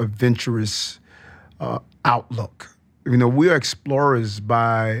our adventurous outlook. We are explorers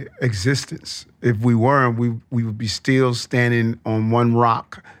by existence. If we weren't, we would be still standing on one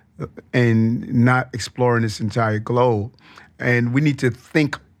rock and not exploring this entire globe. And we need to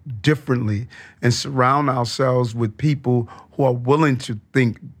think differently and surround ourselves with people who are willing to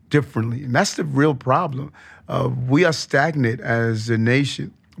think differently. And that's the real problem. We are stagnant as a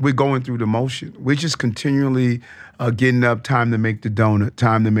nation. We're going through the motion. We're just continually getting up, time to make the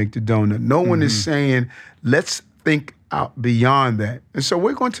donut. No one is saying, let's think out beyond that. And so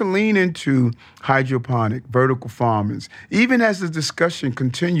we're going to lean into hydroponic, vertical farming, even as the discussion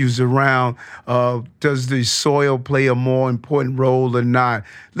continues around does the soil play a more important role or not.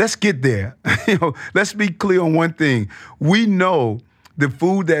 Let's get there. Let's be clear on one thing. We know the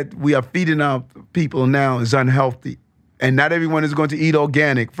food that we are feeding our people now is unhealthy. And not everyone is going to eat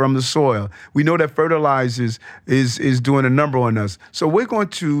organic from the soil. We know that fertilizers is doing a number on us. So we're going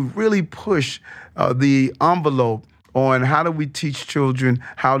to really push the envelope on how do we teach children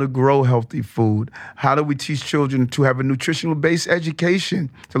how to grow healthy food? How do we teach children to have a nutritional-based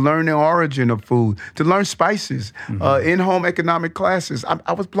education, to learn the origin of food, to learn spices, in-home economic classes?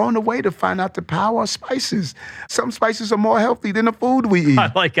 I was blown away to find out the power of spices. Some spices are more healthy than the food we eat.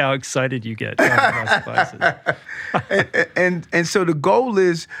 I like how excited you get talking about spices. and so the goal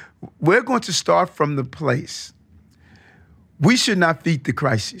is we're going to start from the place. We should not feed the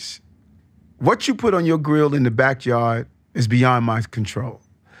crisis. What you put on your grill in the backyard is beyond my control.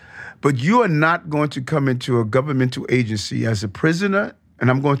 But you are not going to come into a governmental agency as a prisoner,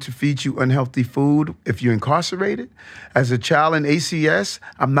 and I'm going to feed you unhealthy food if you're incarcerated. As a child in ACS,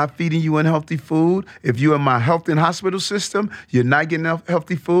 I'm not feeding you unhealthy food. If you're in my health and hospital system, you're not getting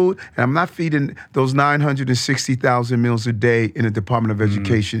healthy food, and I'm not feeding those 960,000 meals a day in the Department of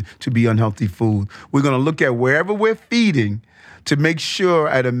Education to be unhealthy food. We're going to look at wherever we're feeding to make sure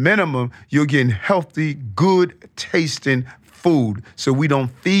at a minimum you're getting healthy, good tasting food so we don't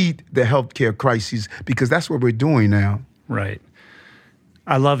feed the healthcare crises, because that's what we're doing now. Right.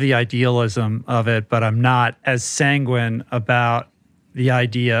 I love the idealism of it, but I'm not as sanguine about the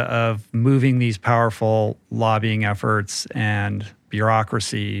idea of moving these powerful lobbying efforts and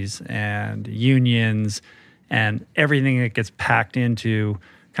bureaucracies and unions and everything that gets packed into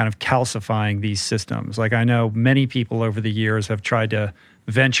kind of calcifying these systems. Like, I know many people over the years have tried to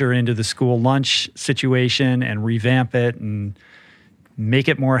venture into the school lunch situation and revamp it and make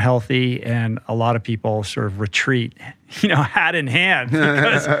it more healthy. And a lot of people sort of retreat, hat in hand,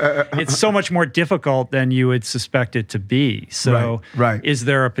 because it's so much more difficult than you would suspect it to be. So right. Is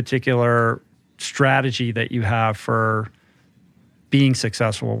there a particular strategy that you have for being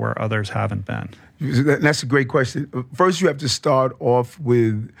successful where others haven't been? That's a great question. First, you have to start off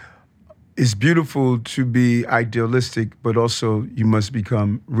with, it's beautiful to be idealistic, but also you must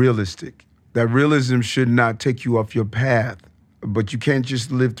become realistic. That realism should not take you off your path, but you can't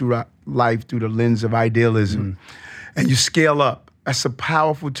just live through life through the lens of idealism. And you scale up. That's a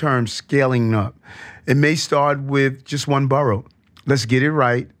powerful term, scaling up. It may start with just one borough. Let's get it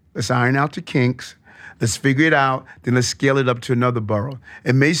right. Let's iron out the kinks. Let's figure it out, then let's scale it up to another borough.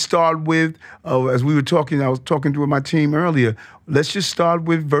 It may start with, as we were talking, I was talking to my team earlier, let's just start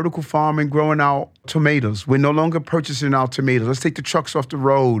with vertical farming, growing our tomatoes. We're no longer purchasing our tomatoes. Let's take the trucks off the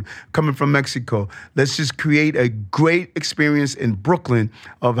road coming from Mexico. Let's just create a great experience in Brooklyn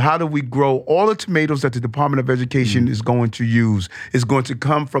of how do we grow all the tomatoes that the Department of Education is going to use. It's going to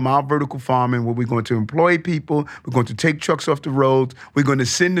come from our vertical farming, where we're going to employ people. We're going to take trucks off the roads. We're going to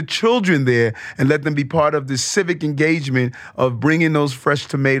send the children there and let them be part of this civic engagement of bringing those fresh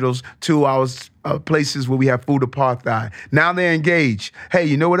tomatoes to our places where we have food apartheid. Now they're engaged. Hey,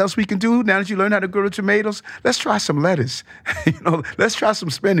 you know what else we can do now that you learn how to grow the tomatoes? Let's try some lettuce. Let's try some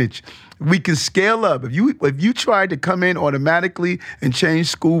spinach. We can scale up. If you try to come in automatically and change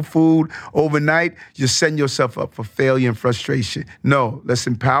school food overnight, you're setting yourself up for failure and frustration. No, let's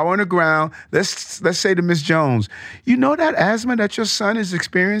empower on the ground. Let's say to Ms. Jones, you know that asthma that your son is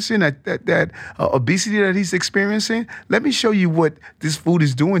experiencing, that obesity that he's experiencing? Let me show you what this food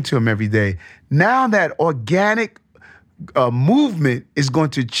is doing to him every day. Now that organic movement is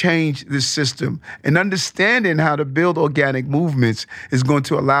going to change this system, and understanding how to build organic movements is going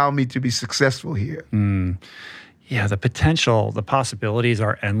to allow me to be successful here. Yeah, the potential, the possibilities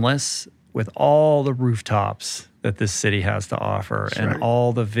are endless with all the rooftops that this city has to offer. That's and right.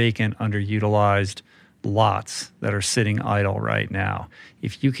 All the vacant, underutilized lots that are sitting idle right now.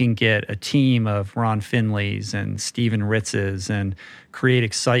 If you can get a team of Ron Finleys and Stephen Ritzes and create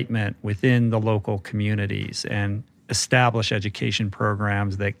excitement within the local communities and establish education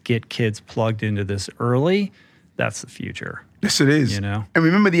programs that get kids plugged into this early, that's the future. Yes, it is. And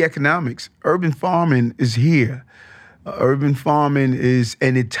remember the economics. Urban farming is here. Urban farming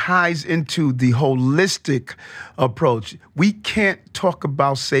and it ties into the holistic approach. We can't talk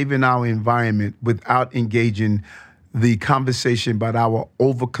about saving our environment without engaging the conversation about our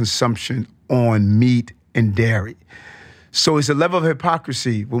overconsumption on meat and dairy. So it's a level of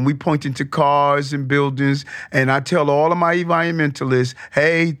hypocrisy when we point into cars and buildings, and I tell all of my environmentalists,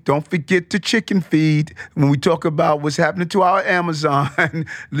 hey, don't forget the chicken feed. When we talk about what's happening to our Amazon,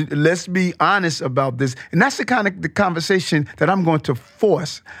 let's be honest about this. And that's the kind of the conversation that I'm going to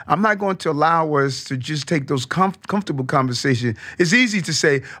force. I'm not going to allow us to just take those comfortable conversations. It's easy to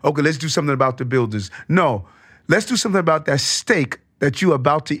say, okay, let's do something about the buildings. No, let's do something about that steak that you're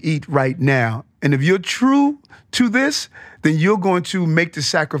about to eat right now. And if you're true to this, then you're going to make the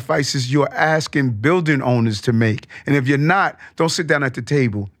sacrifices you're asking building owners to make. And if you're not, don't sit down at the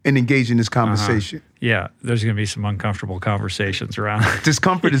table and engage in this conversation. Yeah, there's going to be some uncomfortable conversations around.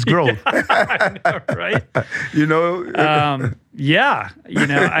 Discomfort is growth. Yeah, I know, right? Yeah,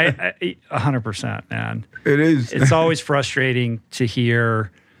 I 100%, man. It is. It's always frustrating to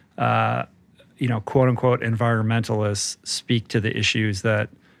hear, quote unquote, environmentalists speak to the issues that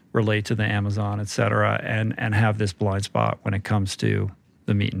relate to the Amazon, et cetera, and have this blind spot when it comes to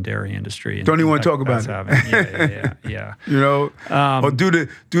the meat and dairy industry. Don't even want to talk about it. Yeah. Or do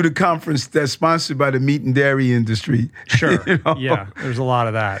the conference that's sponsored by the meat and dairy industry. Sure. Yeah. There's a lot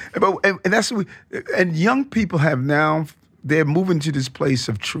of that. And young people they're moving to this place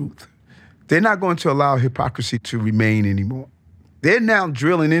of truth. They're not going to allow hypocrisy to remain anymore. They're now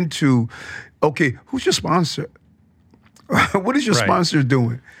drilling into, okay, who's your sponsor? What is your sponsor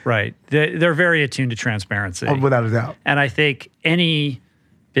doing? Right. They're very attuned to transparency. Oh, without a doubt. And I think any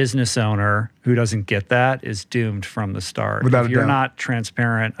business owner who doesn't get that is doomed from the start. Without a doubt. If you're not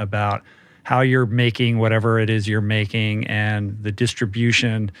transparent about how you're making whatever it is you're making and the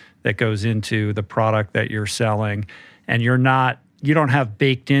distribution that goes into the product that you're selling, and you don't have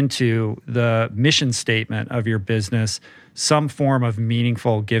baked into the mission statement of your business some form of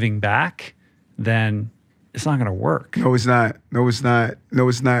meaningful giving back, then it's not going to work. No, it's not.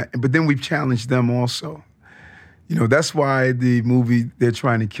 But then we've challenged them also. That's why the movie They're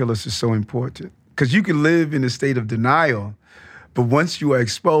Trying to Kill Us is so important. Because you can live in a state of denial, but once you are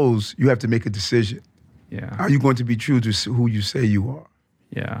exposed, you have to make a decision. Yeah. Are you going to be true to who you say you are?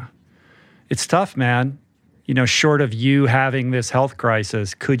 Yeah. It's tough, man. Short of you having this health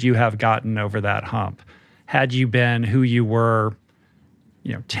crisis, could you have gotten over that hump? Had you been who you were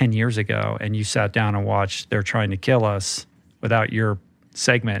 10 years ago, and you sat down and watched They're Trying to Kill Us without your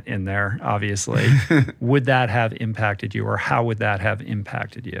segment in there, obviously, would that have impacted you, or how would that have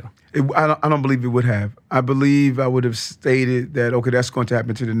impacted you? I don't believe it would have. I believe I would have stated that, okay, that's going to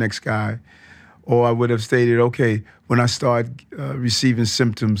happen to the next guy. Or I would have stated, okay, when I start receiving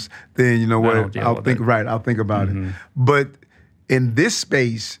symptoms, then you know what, I'll think about it. But in this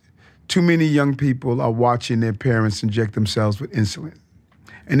space, too many young people are watching their parents inject themselves with insulin.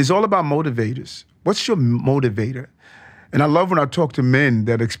 And it's all about motivators. What's your motivator? And I love when I talk to men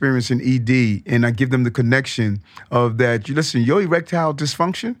that are experiencing ED and I give them the connection of that, your erectile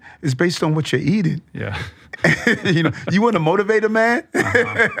dysfunction is based on what you're eating. Yeah. You want to motivate a man?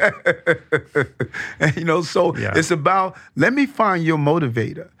 It's about, let me find your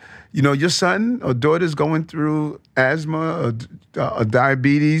motivator. Your son or daughter's going through asthma or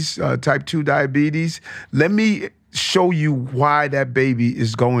diabetes, type 2 diabetes. Let me show you why that baby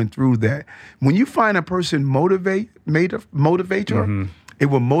is going through that. When you find a person motivator, it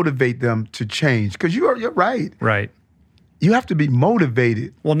will motivate them to change. Because you're right. Right. You have to be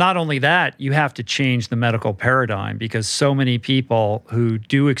motivated. Well, not only that, you have to change the medical paradigm, because so many people who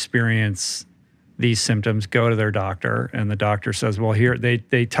do experience these symptoms go to their doctor, and the doctor says, well, here,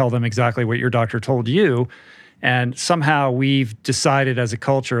 they tell them exactly what your doctor told you. And somehow we've decided as a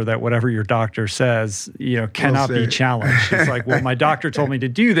culture that whatever your doctor says, cannot be challenged. It's like, well, my doctor told me to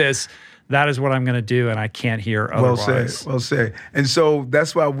do this. That is what I'm going to do, and I can't hear otherwise. Well said. And so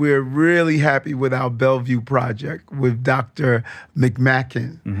that's why we're really happy with our Bellevue project with Dr.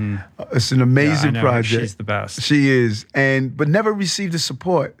 McMacken. Mm-hmm. It's an amazing project. She's the best. She is, but never received the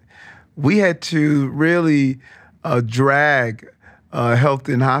support. We had to really drag Health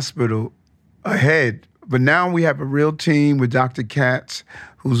in Hospital ahead. But now we have a real team with Dr. Katz,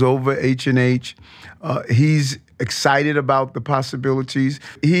 who's over H&H. He's excited about the possibilities.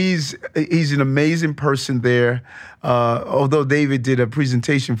 He's an amazing person there. Although David did a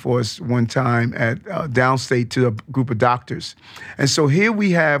presentation for us one time at downstate to a group of doctors. And so here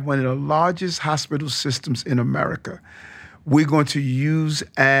we have one of the largest hospital systems in America. We're going to use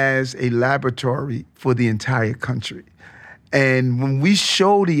as a laboratory for the entire country. And when we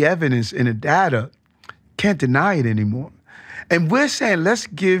show the evidence and the data, can't deny it anymore. And we're saying, let's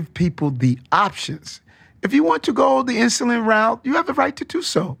give people the options. If you want to go the insulin route, you have the right to do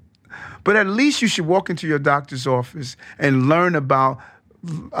so. But at least you should walk into your doctor's office and learn about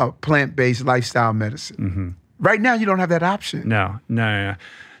plant-based lifestyle medicine. Mm-hmm. Right now, you don't have that option. No.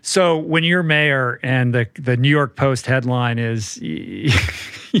 So when you're mayor and the New York Post headline is, you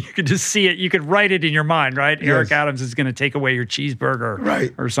could just see it, you could write it in your mind, right? Yes. Eric Adams is going to take away your cheeseburger,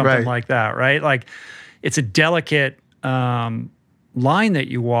 right, or something like that, right? Like, it's a delicate line that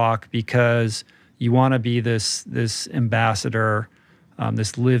you walk, because you want to be this ambassador,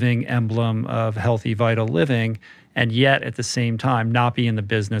 this living emblem of healthy, vital living, and yet at the same time not be in the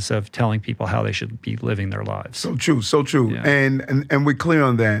business of telling people how they should be living their lives. So true. Yeah. And we're clear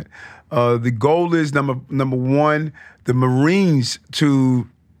on that. The goal is number one, the Marines to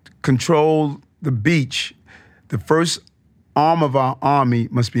control the beach. The first arm of our Army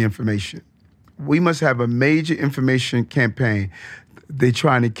must be information. We must have a major information campaign. They're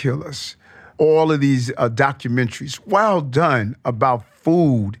trying to kill us. All of these documentaries, well done, about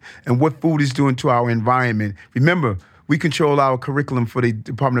food and what food is doing to our environment. Remember, we control our curriculum for the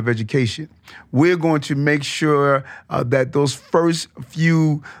Department of Education. We're going to make sure that those first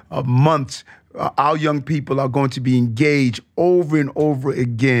few months, our young people are going to be engaged over and over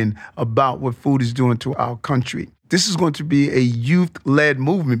again about what food is doing to our country. This is going to be a youth-led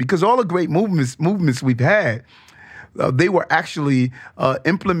movement, because all the great movements we've had, they were actually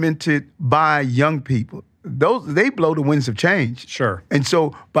implemented by young people. They blow the winds of change. Sure. And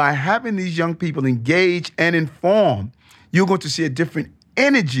so by having these young people engaged and informed, you're going to see a different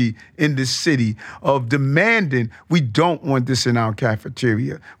energy in this city of demanding, we don't want this in our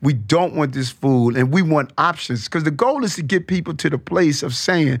cafeteria. We don't want this food, and we want options. Because the goal is to get people to the place of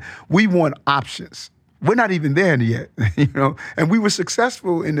saying, we want options. We're not even there yet, And we were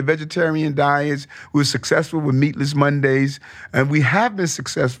successful in the vegetarian diets. We were successful with meatless Mondays, and we have been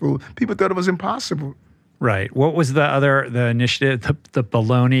successful. People thought it was impossible. Right. What was the initiative? The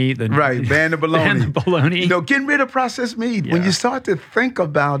bologna. Right. Ban the bologna. Ban the bologna. Getting rid of processed meat. Yeah. When you start to think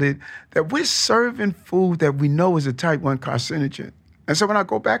about it, that we're serving food that we know is a type 1 carcinogen. And so when I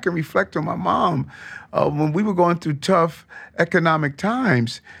go back and reflect on my mom, when we were going through tough economic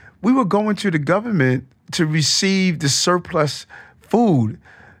times, we were going to the government to receive the surplus food,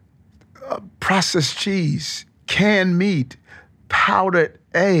 processed cheese, canned meat, powdered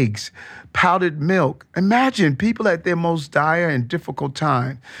eggs, powdered milk. Imagine people at their most dire and difficult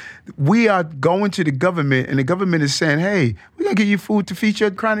time. We are going to the government, and the government is saying, hey, we're going to give you food to feed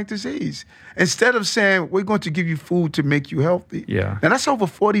your chronic disease. Instead of saying, we're going to give you food to make you healthy. Yeah. Now, that's over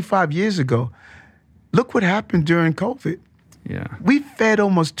 45 years ago. Look what happened during COVID. Yeah. We fed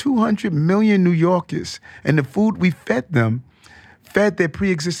almost 200 million New Yorkers, and the food we fed them fed their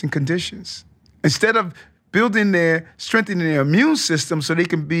pre-existing conditions. Instead of strengthening their immune system so they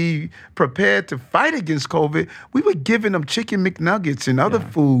can be prepared to fight against COVID, we were giving them chicken McNuggets and other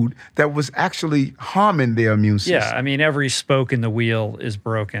food that was actually harming their immune system. Yeah, I mean, every spoke in the wheel is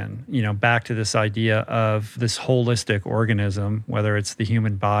broken. Back to this idea of this holistic organism, whether it's the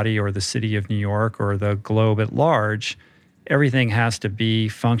human body or the city of New York or the globe at large, everything has to be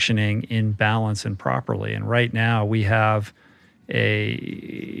functioning in balance and properly. And right now we have a,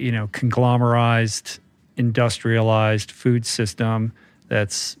 conglomerized, industrialized food system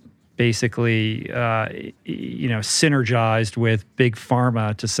that's basically, synergized with big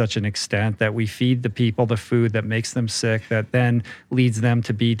pharma to such an extent that we feed the people the food that makes them sick, that then leads them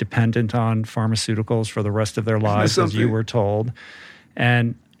to be dependent on pharmaceuticals for the rest of their lives, as you were told,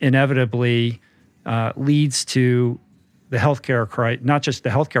 and inevitably leads to the healthcare crisis, not just the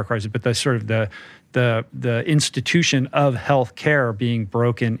healthcare crisis, but the sort of the institution of healthcare being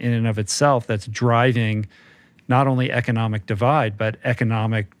broken in and of itself, that's driving not only economic divide, but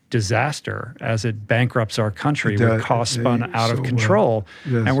economic disaster as it bankrupts our country with costs spun out of control.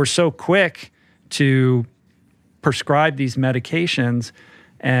 Yes. And we're so quick to prescribe these medications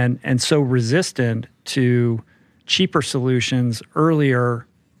and so resistant to cheaper solutions earlier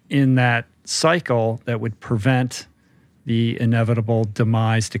in that cycle that would prevent the inevitable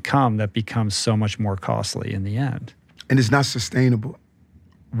demise to come that becomes so much more costly in the end. And it's not sustainable.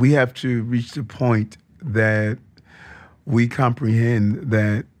 We have to reach the point that we comprehend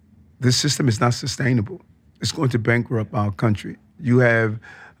that this system is not sustainable. It's going to bankrupt our country. You have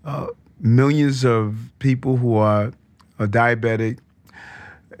millions of people who are diabetic,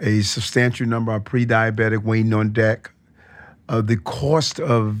 a substantial number are pre-diabetic, waiting on deck. The cost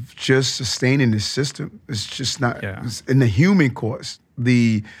of just sustaining this system is just not, in the human cost.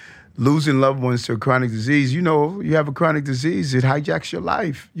 The losing loved ones to a chronic disease, you have a chronic disease, it hijacks your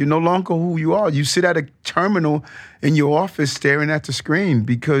life. You're no longer who you are. You sit at a terminal in your office staring at the screen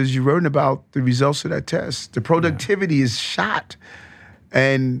because you're learning about the results of that test. The productivity is shot.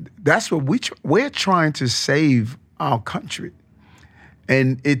 And that's what we're trying to save our country.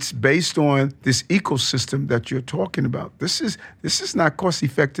 And it's based on this ecosystem that you're talking about. This is not cost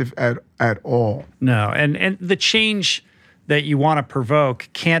effective at all. No, and the change that you want to provoke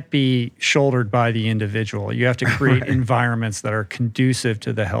can't be shouldered by the individual. You have to create environments that are conducive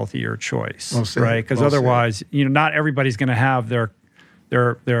to the healthier choice, right? Because otherwise, not everybody's going to have their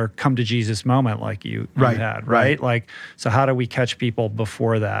come to Jesus moment like you had, right? Like, so how do we catch people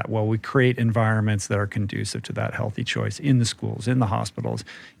before that? Well, we create environments that are conducive to that healthy choice in the schools, in the hospitals,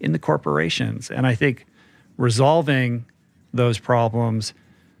 in the corporations. And I think resolving those problems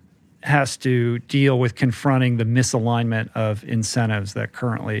has to deal with confronting the misalignment of incentives that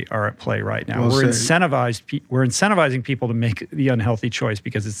currently are at play right now. We're incentivizing people to make the unhealthy choice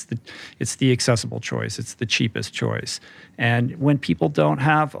because it's the accessible choice, it's the cheapest choice. And when people don't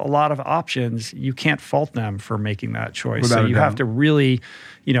have a lot of options, you can't fault them for making that choice. So you have to really,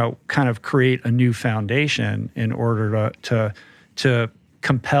 kind of create a new foundation in order to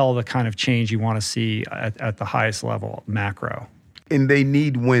compel the kind of change you want to see at the highest level, macro. And they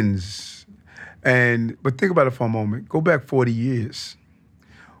need wins. But think about it for a moment. Go back 40 years.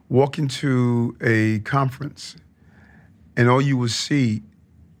 Walk into a conference, and all you will see,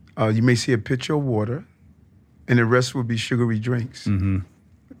 you may see a pitcher of water, and the rest will be sugary drinks. Mm-hmm.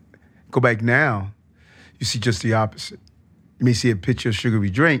 Go back now, you see just the opposite. You may see a pitcher of sugary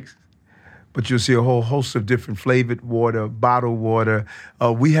drinks, but you'll see a whole host of different flavored water, bottled water.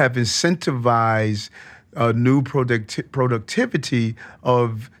 We have incentivized new productivity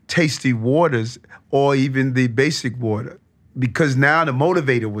of tasty waters or even the basic water because now the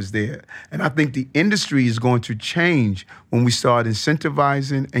motivator was there. And I think the industry is going to change when we start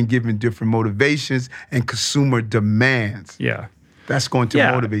incentivizing and giving different motivations and consumer demands. Yeah. That's going to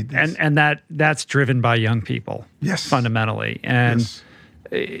motivate this. And that's driven by young people, fundamentally. And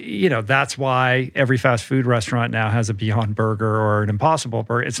that's why every fast food restaurant now has a Beyond Burger or an Impossible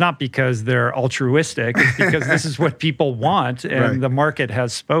Burger. It's not because they're altruistic. It's because this is what people want, and the market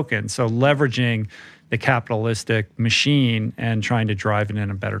has spoken. So leveraging the capitalistic machine and trying to drive it in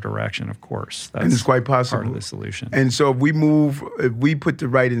a better direction, of course. That's and it's quite possible. Part of the solution. And so if we put the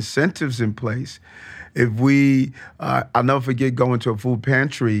right incentives in place, I'll never forget going to a food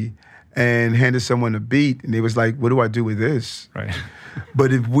pantry and handed someone a beet, and they was like, what do I do with this? Right.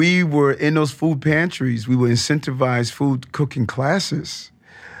 But if we were in those food pantries, we would incentivize food cooking classes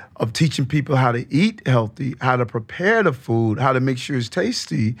of teaching people how to eat healthy, how to prepare the food, how to make sure it's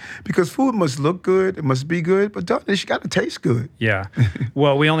tasty. Because food must look good, it must be good, but it's got to taste good. Yeah.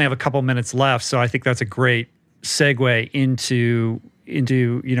 Well, we only have a couple minutes left, so I think that's a great segue into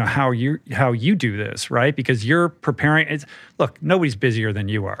how you do this, right? Because you're preparing. Look, nobody's busier than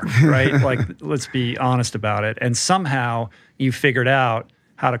you are, right? Like, let's be honest about it. And somehow you figured out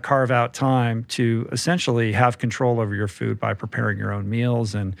how to carve out time to essentially have control over your food by preparing your own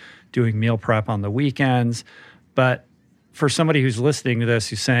meals and doing meal prep on the weekends. But for somebody who's listening to this,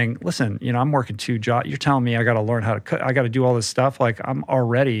 who's saying, listen, I'm working 2 jobs. You're telling me I got to learn how to cook. I got to do all this stuff. Like, I'm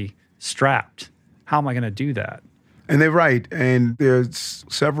already strapped. How am I going to do that? And they're right. And there's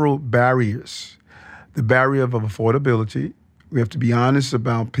several barriers. The barrier of affordability, We have to be honest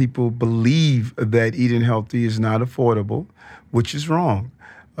about people believe that eating healthy is not affordable, which is wrong.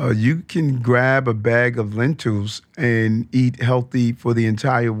 You can grab a bag of lentils and eat healthy for the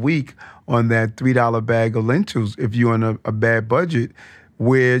entire week on that $3 bag of lentils if you're on a bad budget,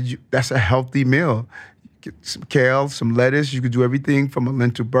 that's a healthy meal. Get some kale, some lettuce. You could do everything from a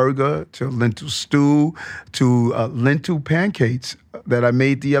lentil burger to a lentil stew to lentil pancakes that I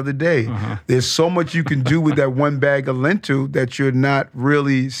made the other day. There's so much you can do with that one bag of lentil that you're not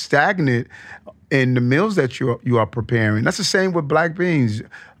really stagnant in the meals that you are preparing. That's the same with black beans.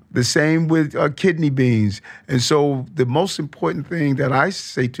 The same with kidney beans. And so the most important thing that I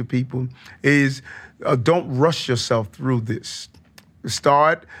say to people is don't rush yourself through this.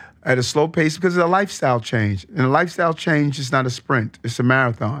 Start at a slow pace because it's a lifestyle change. And a lifestyle change is not a sprint, it's a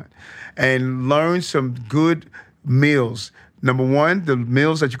marathon. And learn some good meals. Number one, the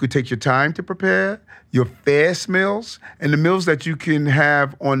meals that you could take your time to prepare, your fast meals, and the meals that you can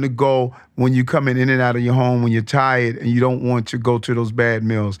have on the go when you come in and out of your home when you're tired and you don't want to go to those bad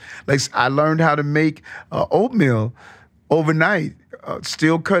meals. Like I learned how to make oatmeal overnight.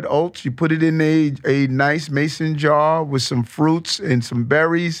 Steel cut oats, you put it in a nice mason jar with some fruits and some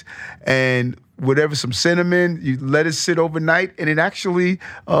berries and whatever, some cinnamon. You let it sit overnight, and it actually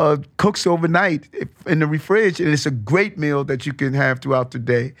cooks overnight in the fridge, and it's a great meal that you can have throughout the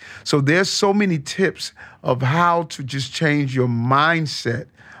day. So there's so many tips of how to just change your mindset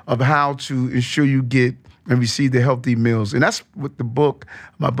of how to ensure you get and receive the healthy meals. And that's what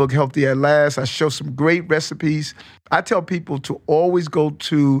my book, Healthy at Last, I show some great recipes. I tell people to always go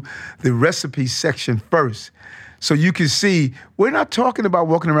to the recipe section first so you can see, we're not talking about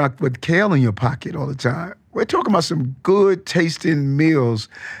walking around with kale in your pocket all the time. We're talking about some good tasting meals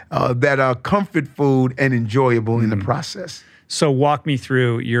that are comfort food and enjoyable in the process. So walk me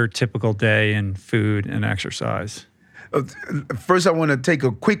through your typical day in food and exercise. First, I want to take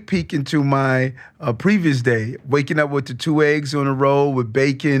a quick peek into my previous day, waking up with the 2 eggs on a roll with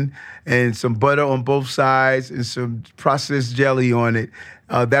bacon and some butter on both sides and some processed jelly on it.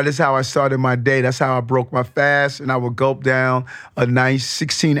 That is how I started my day. That's how I broke my fast. And I would gulp down a nice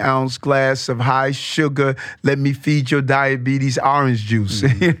 16-ounce glass of high sugar, let me feed your diabetes orange juice,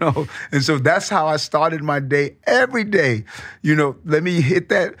 And so that's how I started my day every day. Let me hit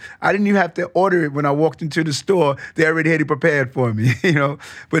that. I didn't even have to order it when I walked into the store. They already had it prepared for me,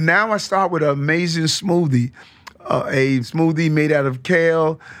 But now I start with an amazing smoothie, a smoothie made out of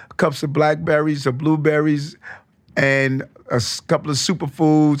kale, cups of blackberries or blueberries, and a couple of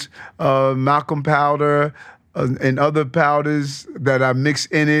superfoods, Malcolm powder, and other powders that I mix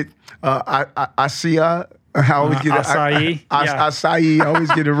in it. Acai. I always get acai. Acai. I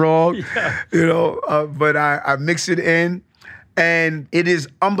always get it wrong. But I mix it in, and it is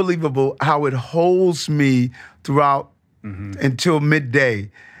unbelievable how it holds me throughout until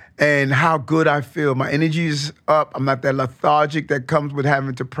midday. And how good I feel. My energy is up. I'm not that lethargic that comes with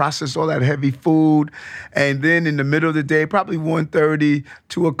having to process all that heavy food. And then in the middle of the day, probably 1:30,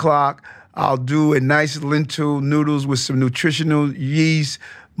 2 o'clock, I'll do a nice lentil noodles with some nutritional yeast,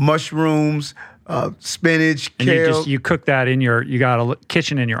 mushrooms, spinach, kale. And you cook that you got a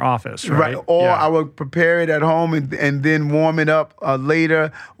kitchen in your office, right? Or I would prepare it at home and then warm it up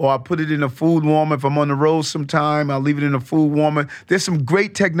later, or I put it in a food warmer. If I'm on the road sometime, I'll leave it in a food warmer. There's some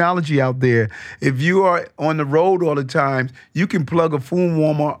great technology out there. If you are on the road all the time, you can plug a food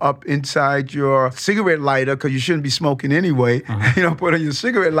warmer up inside your cigarette lighter, because you shouldn't be smoking anyway. Put on your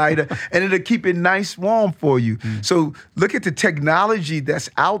cigarette lighter, and it'll keep it nice warm for you. So look at the technology that's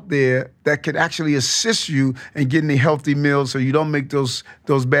out there that can actually assist you in getting a healthy meal so you don't make those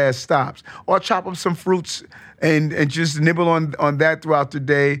bad stops. Or chop up some fruits and just nibble on that throughout the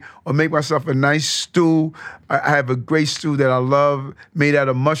day, or make myself a nice stew. I have a great stew that I love made out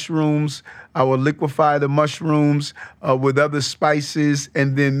of mushrooms. I will liquefy the mushrooms with other spices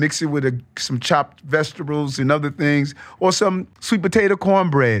and then mix it with some chopped vegetables and other things, or some sweet potato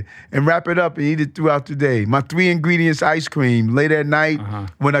cornbread, and wrap it up and eat it throughout the day. My 3 ingredients ice cream late at night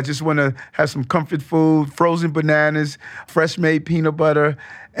when I just want to have some comfort food, frozen bananas, fresh made peanut butter,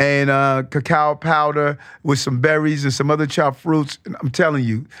 and cacao powder with some berries and some other chopped fruits. And I'm telling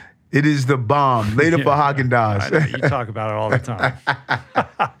you, it is the bomb. Later for Haagen-Dazs. You talk about it all the time.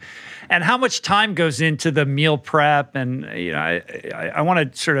 And how much time goes into the meal prep? And I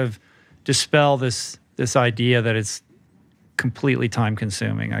want to sort of dispel this idea that it's completely time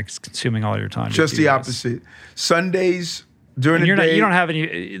consuming. It's consuming all your time. Just the opposite. Sundays during the day. You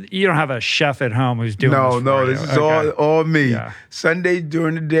don't have a chef at home who's doing this for you. This is all me. Yeah. Sunday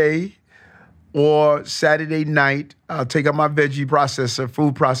during the day, or Saturday night, I'll take out my veggie processor,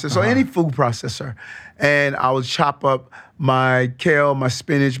 food processor, or any food processor, and I will chop up my kale, my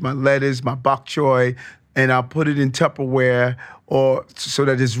spinach, my lettuce, my bok choy, and I'll put it in Tupperware or so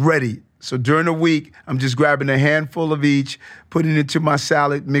that it's ready. So during the week, I'm just grabbing a handful of each, putting it into my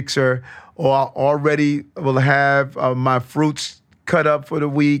salad mixer, or I already will have my fruits cut up for the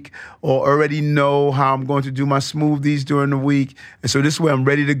week, or already know how I'm going to do my smoothies during the week. And so this way I'm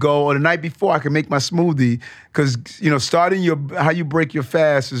ready to go. Or the night before I can make my smoothie, because starting how you break your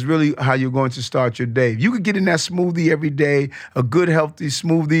fast is really how you're going to start your day. You could get in that smoothie every day, a good healthy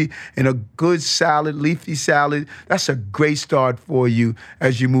smoothie and a good salad, leafy salad. That's a great start for you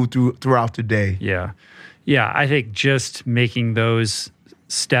as you move throughout the day. Yeah. Yeah, I think just making those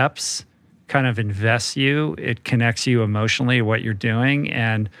steps kind of invests you. It connects you emotionally what you're doing,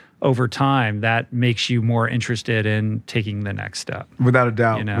 and over time that makes you more interested in taking the next step. Without a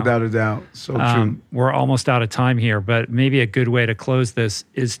doubt. Without a doubt. So true. We're almost out of time here, but maybe a good way to close this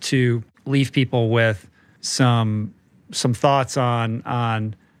is to leave people with some thoughts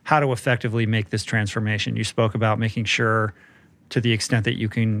on how to effectively make this transformation. You spoke about making sure, to the extent that you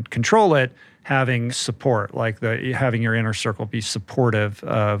can control it, having support, like having your inner circle be supportive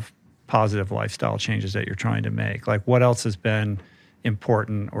of positive lifestyle changes that you're trying to make. Like, what else has been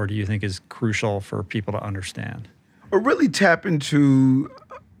important, or do you think is crucial for people to understand? Or really tap into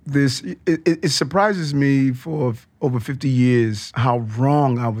this. It surprises me for over 50 years how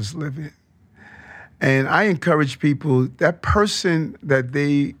wrong I was living. And I encourage people, that person that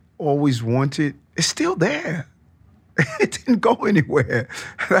they always wanted is still there. It didn't go anywhere.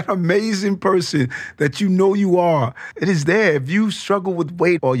 That amazing person that you are, it is there. If you struggle with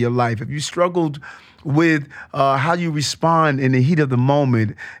weight all your life, if you struggled with how you respond in the heat of the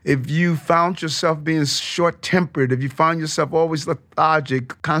moment, if you found yourself being short-tempered, if you found yourself always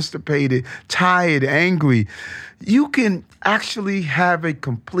lethargic, constipated, tired, angry, you can actually have a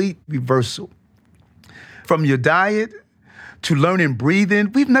complete reversal. From your diet to learning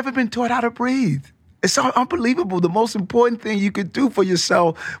breathing, we've never been taught how to breathe. It's unbelievable. The most important thing you could do for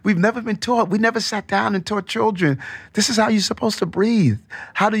yourself, we've never been taught. We never sat down and taught children, this is how you're supposed to breathe.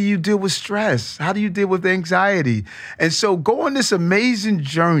 How do you deal with stress? How do you deal with anxiety? And so go on this amazing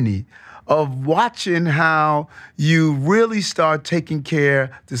journey of watching how you really start taking care of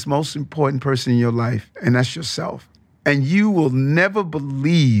this most important person in your life, and that's yourself. And you will never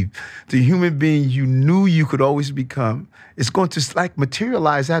believe the human being you knew you could always become. It's going to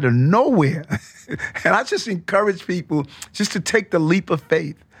materialize out of nowhere. And I just encourage people just to take the leap of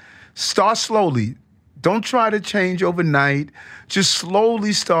faith. Start slowly. Don't try to change overnight. Just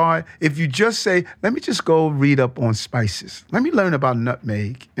slowly start. If you just say, let me just go read up on spices. Let me learn about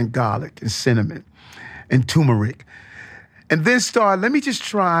nutmeg and garlic and cinnamon and turmeric. And then let me just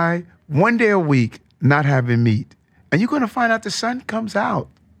try one day a week not having meat. And you're going to find out the sun comes out.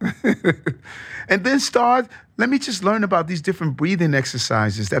 And then let me just learn about these different breathing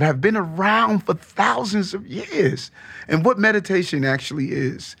exercises that have been around for thousands of years and what meditation actually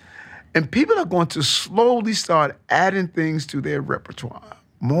is. And people are going to slowly start adding things to their repertoire,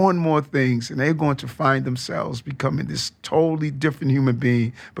 more and more things, and they're going to find themselves becoming this totally different human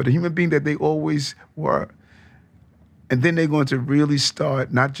being, but a human being that they always were. And then they're going to really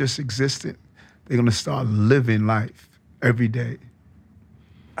start not just existing, they're going to start living life every day.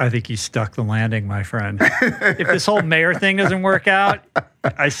 I think you stuck the landing, my friend. If this whole mayor thing doesn't work out,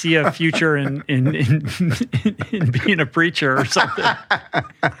 I see a future in being a preacher or something.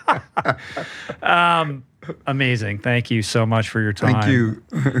 Amazing. Thank you so much for your time. Thank you.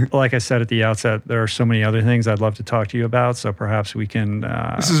 Like I said at the outset, there are so many other things I'd love to talk to you about, so perhaps we can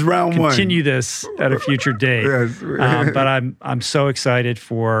this is round continue this at a future date. Yes. But I'm so excited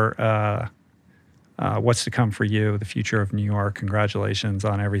for what's to come for you, the future of New York. Congratulations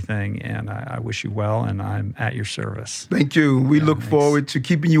on everything, and I wish you well, and I'm at your service. Thank you. We look forward to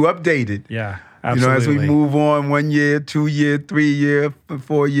keeping you updated. Yeah, absolutely. As we move on 1 year, 2 year, 3 year,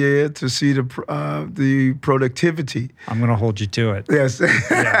 4 year to see the productivity. I'm going to hold you to it. Yes.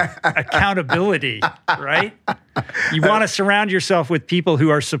 Yeah. Accountability, right? You want to surround yourself with people who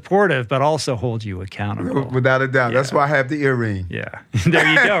are supportive, but also hold you accountable. Without a doubt. Yeah. That's why I have the earring. Yeah. There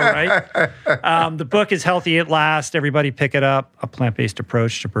you go, right? The book is Healthy at Last. Everybody pick it up. A Plant-Based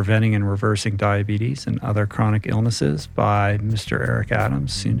Approach to Preventing and Reversing Diabetes and Other Chronic Illnesses by Mr. Eric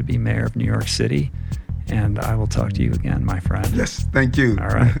Adams, soon to be mayor of New York City. And I will talk to you again, my friend. Yes, thank you. All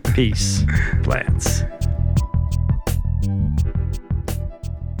right. Peace. Plants.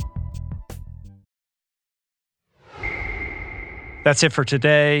 That's it for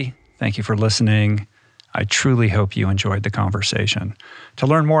today. Thank you for listening. I truly hope you enjoyed the conversation. To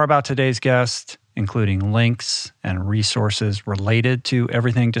learn more about today's guest, including links and resources related to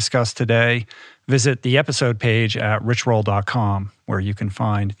everything discussed today, visit the episode page at richroll.com, where you can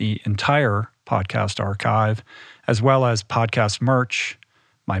find the entire podcast archive, as well as podcast merch,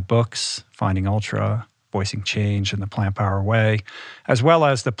 my books, Finding Ultra, Voicing Change in the Plant Power Way, as well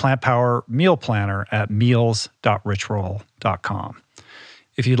as the Plant Power Meal Planner at meals.richroll.com.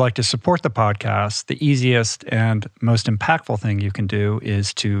 If you'd like to support the podcast, the easiest and most impactful thing you can do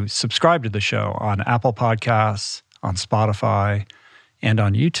is to subscribe to the show on Apple Podcasts, on Spotify, and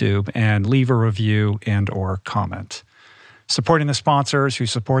on YouTube, and leave a review and or comment. Supporting the sponsors who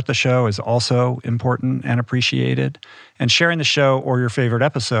support the show is also important and appreciated. And sharing the show or your favorite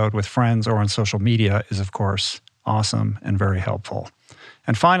episode with friends or on social media is, of course, awesome and very helpful.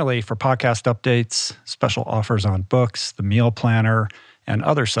 And finally, for podcast updates, special offers on books, the meal planner, and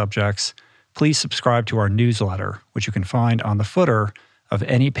other subjects, please subscribe to our newsletter, which you can find on the footer of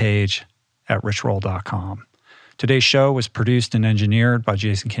any page at richroll.com. Today's show was produced and engineered by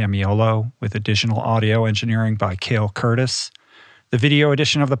Jason Camiolo, with additional audio engineering by Cale Curtis. The video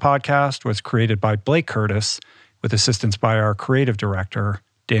edition of the podcast was created by Blake Curtis, with assistance by our creative director,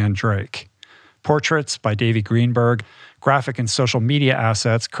 Dan Drake. Portraits by Davey Greenberg. Graphic and social media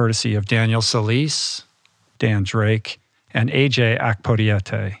assets courtesy of Daniel Solis, Dan Drake, and AJ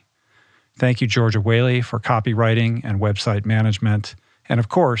Akpodiete. Thank you, Georgia Whaley, for copywriting and website management. And of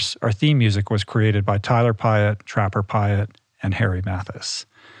course, our theme music was created by Tyler Pyatt, Trapper Pyatt, and Harry Mathis.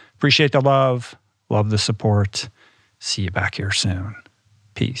 Appreciate the love the support. See you back here soon.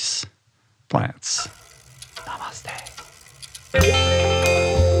 Peace. Plants. Namaste.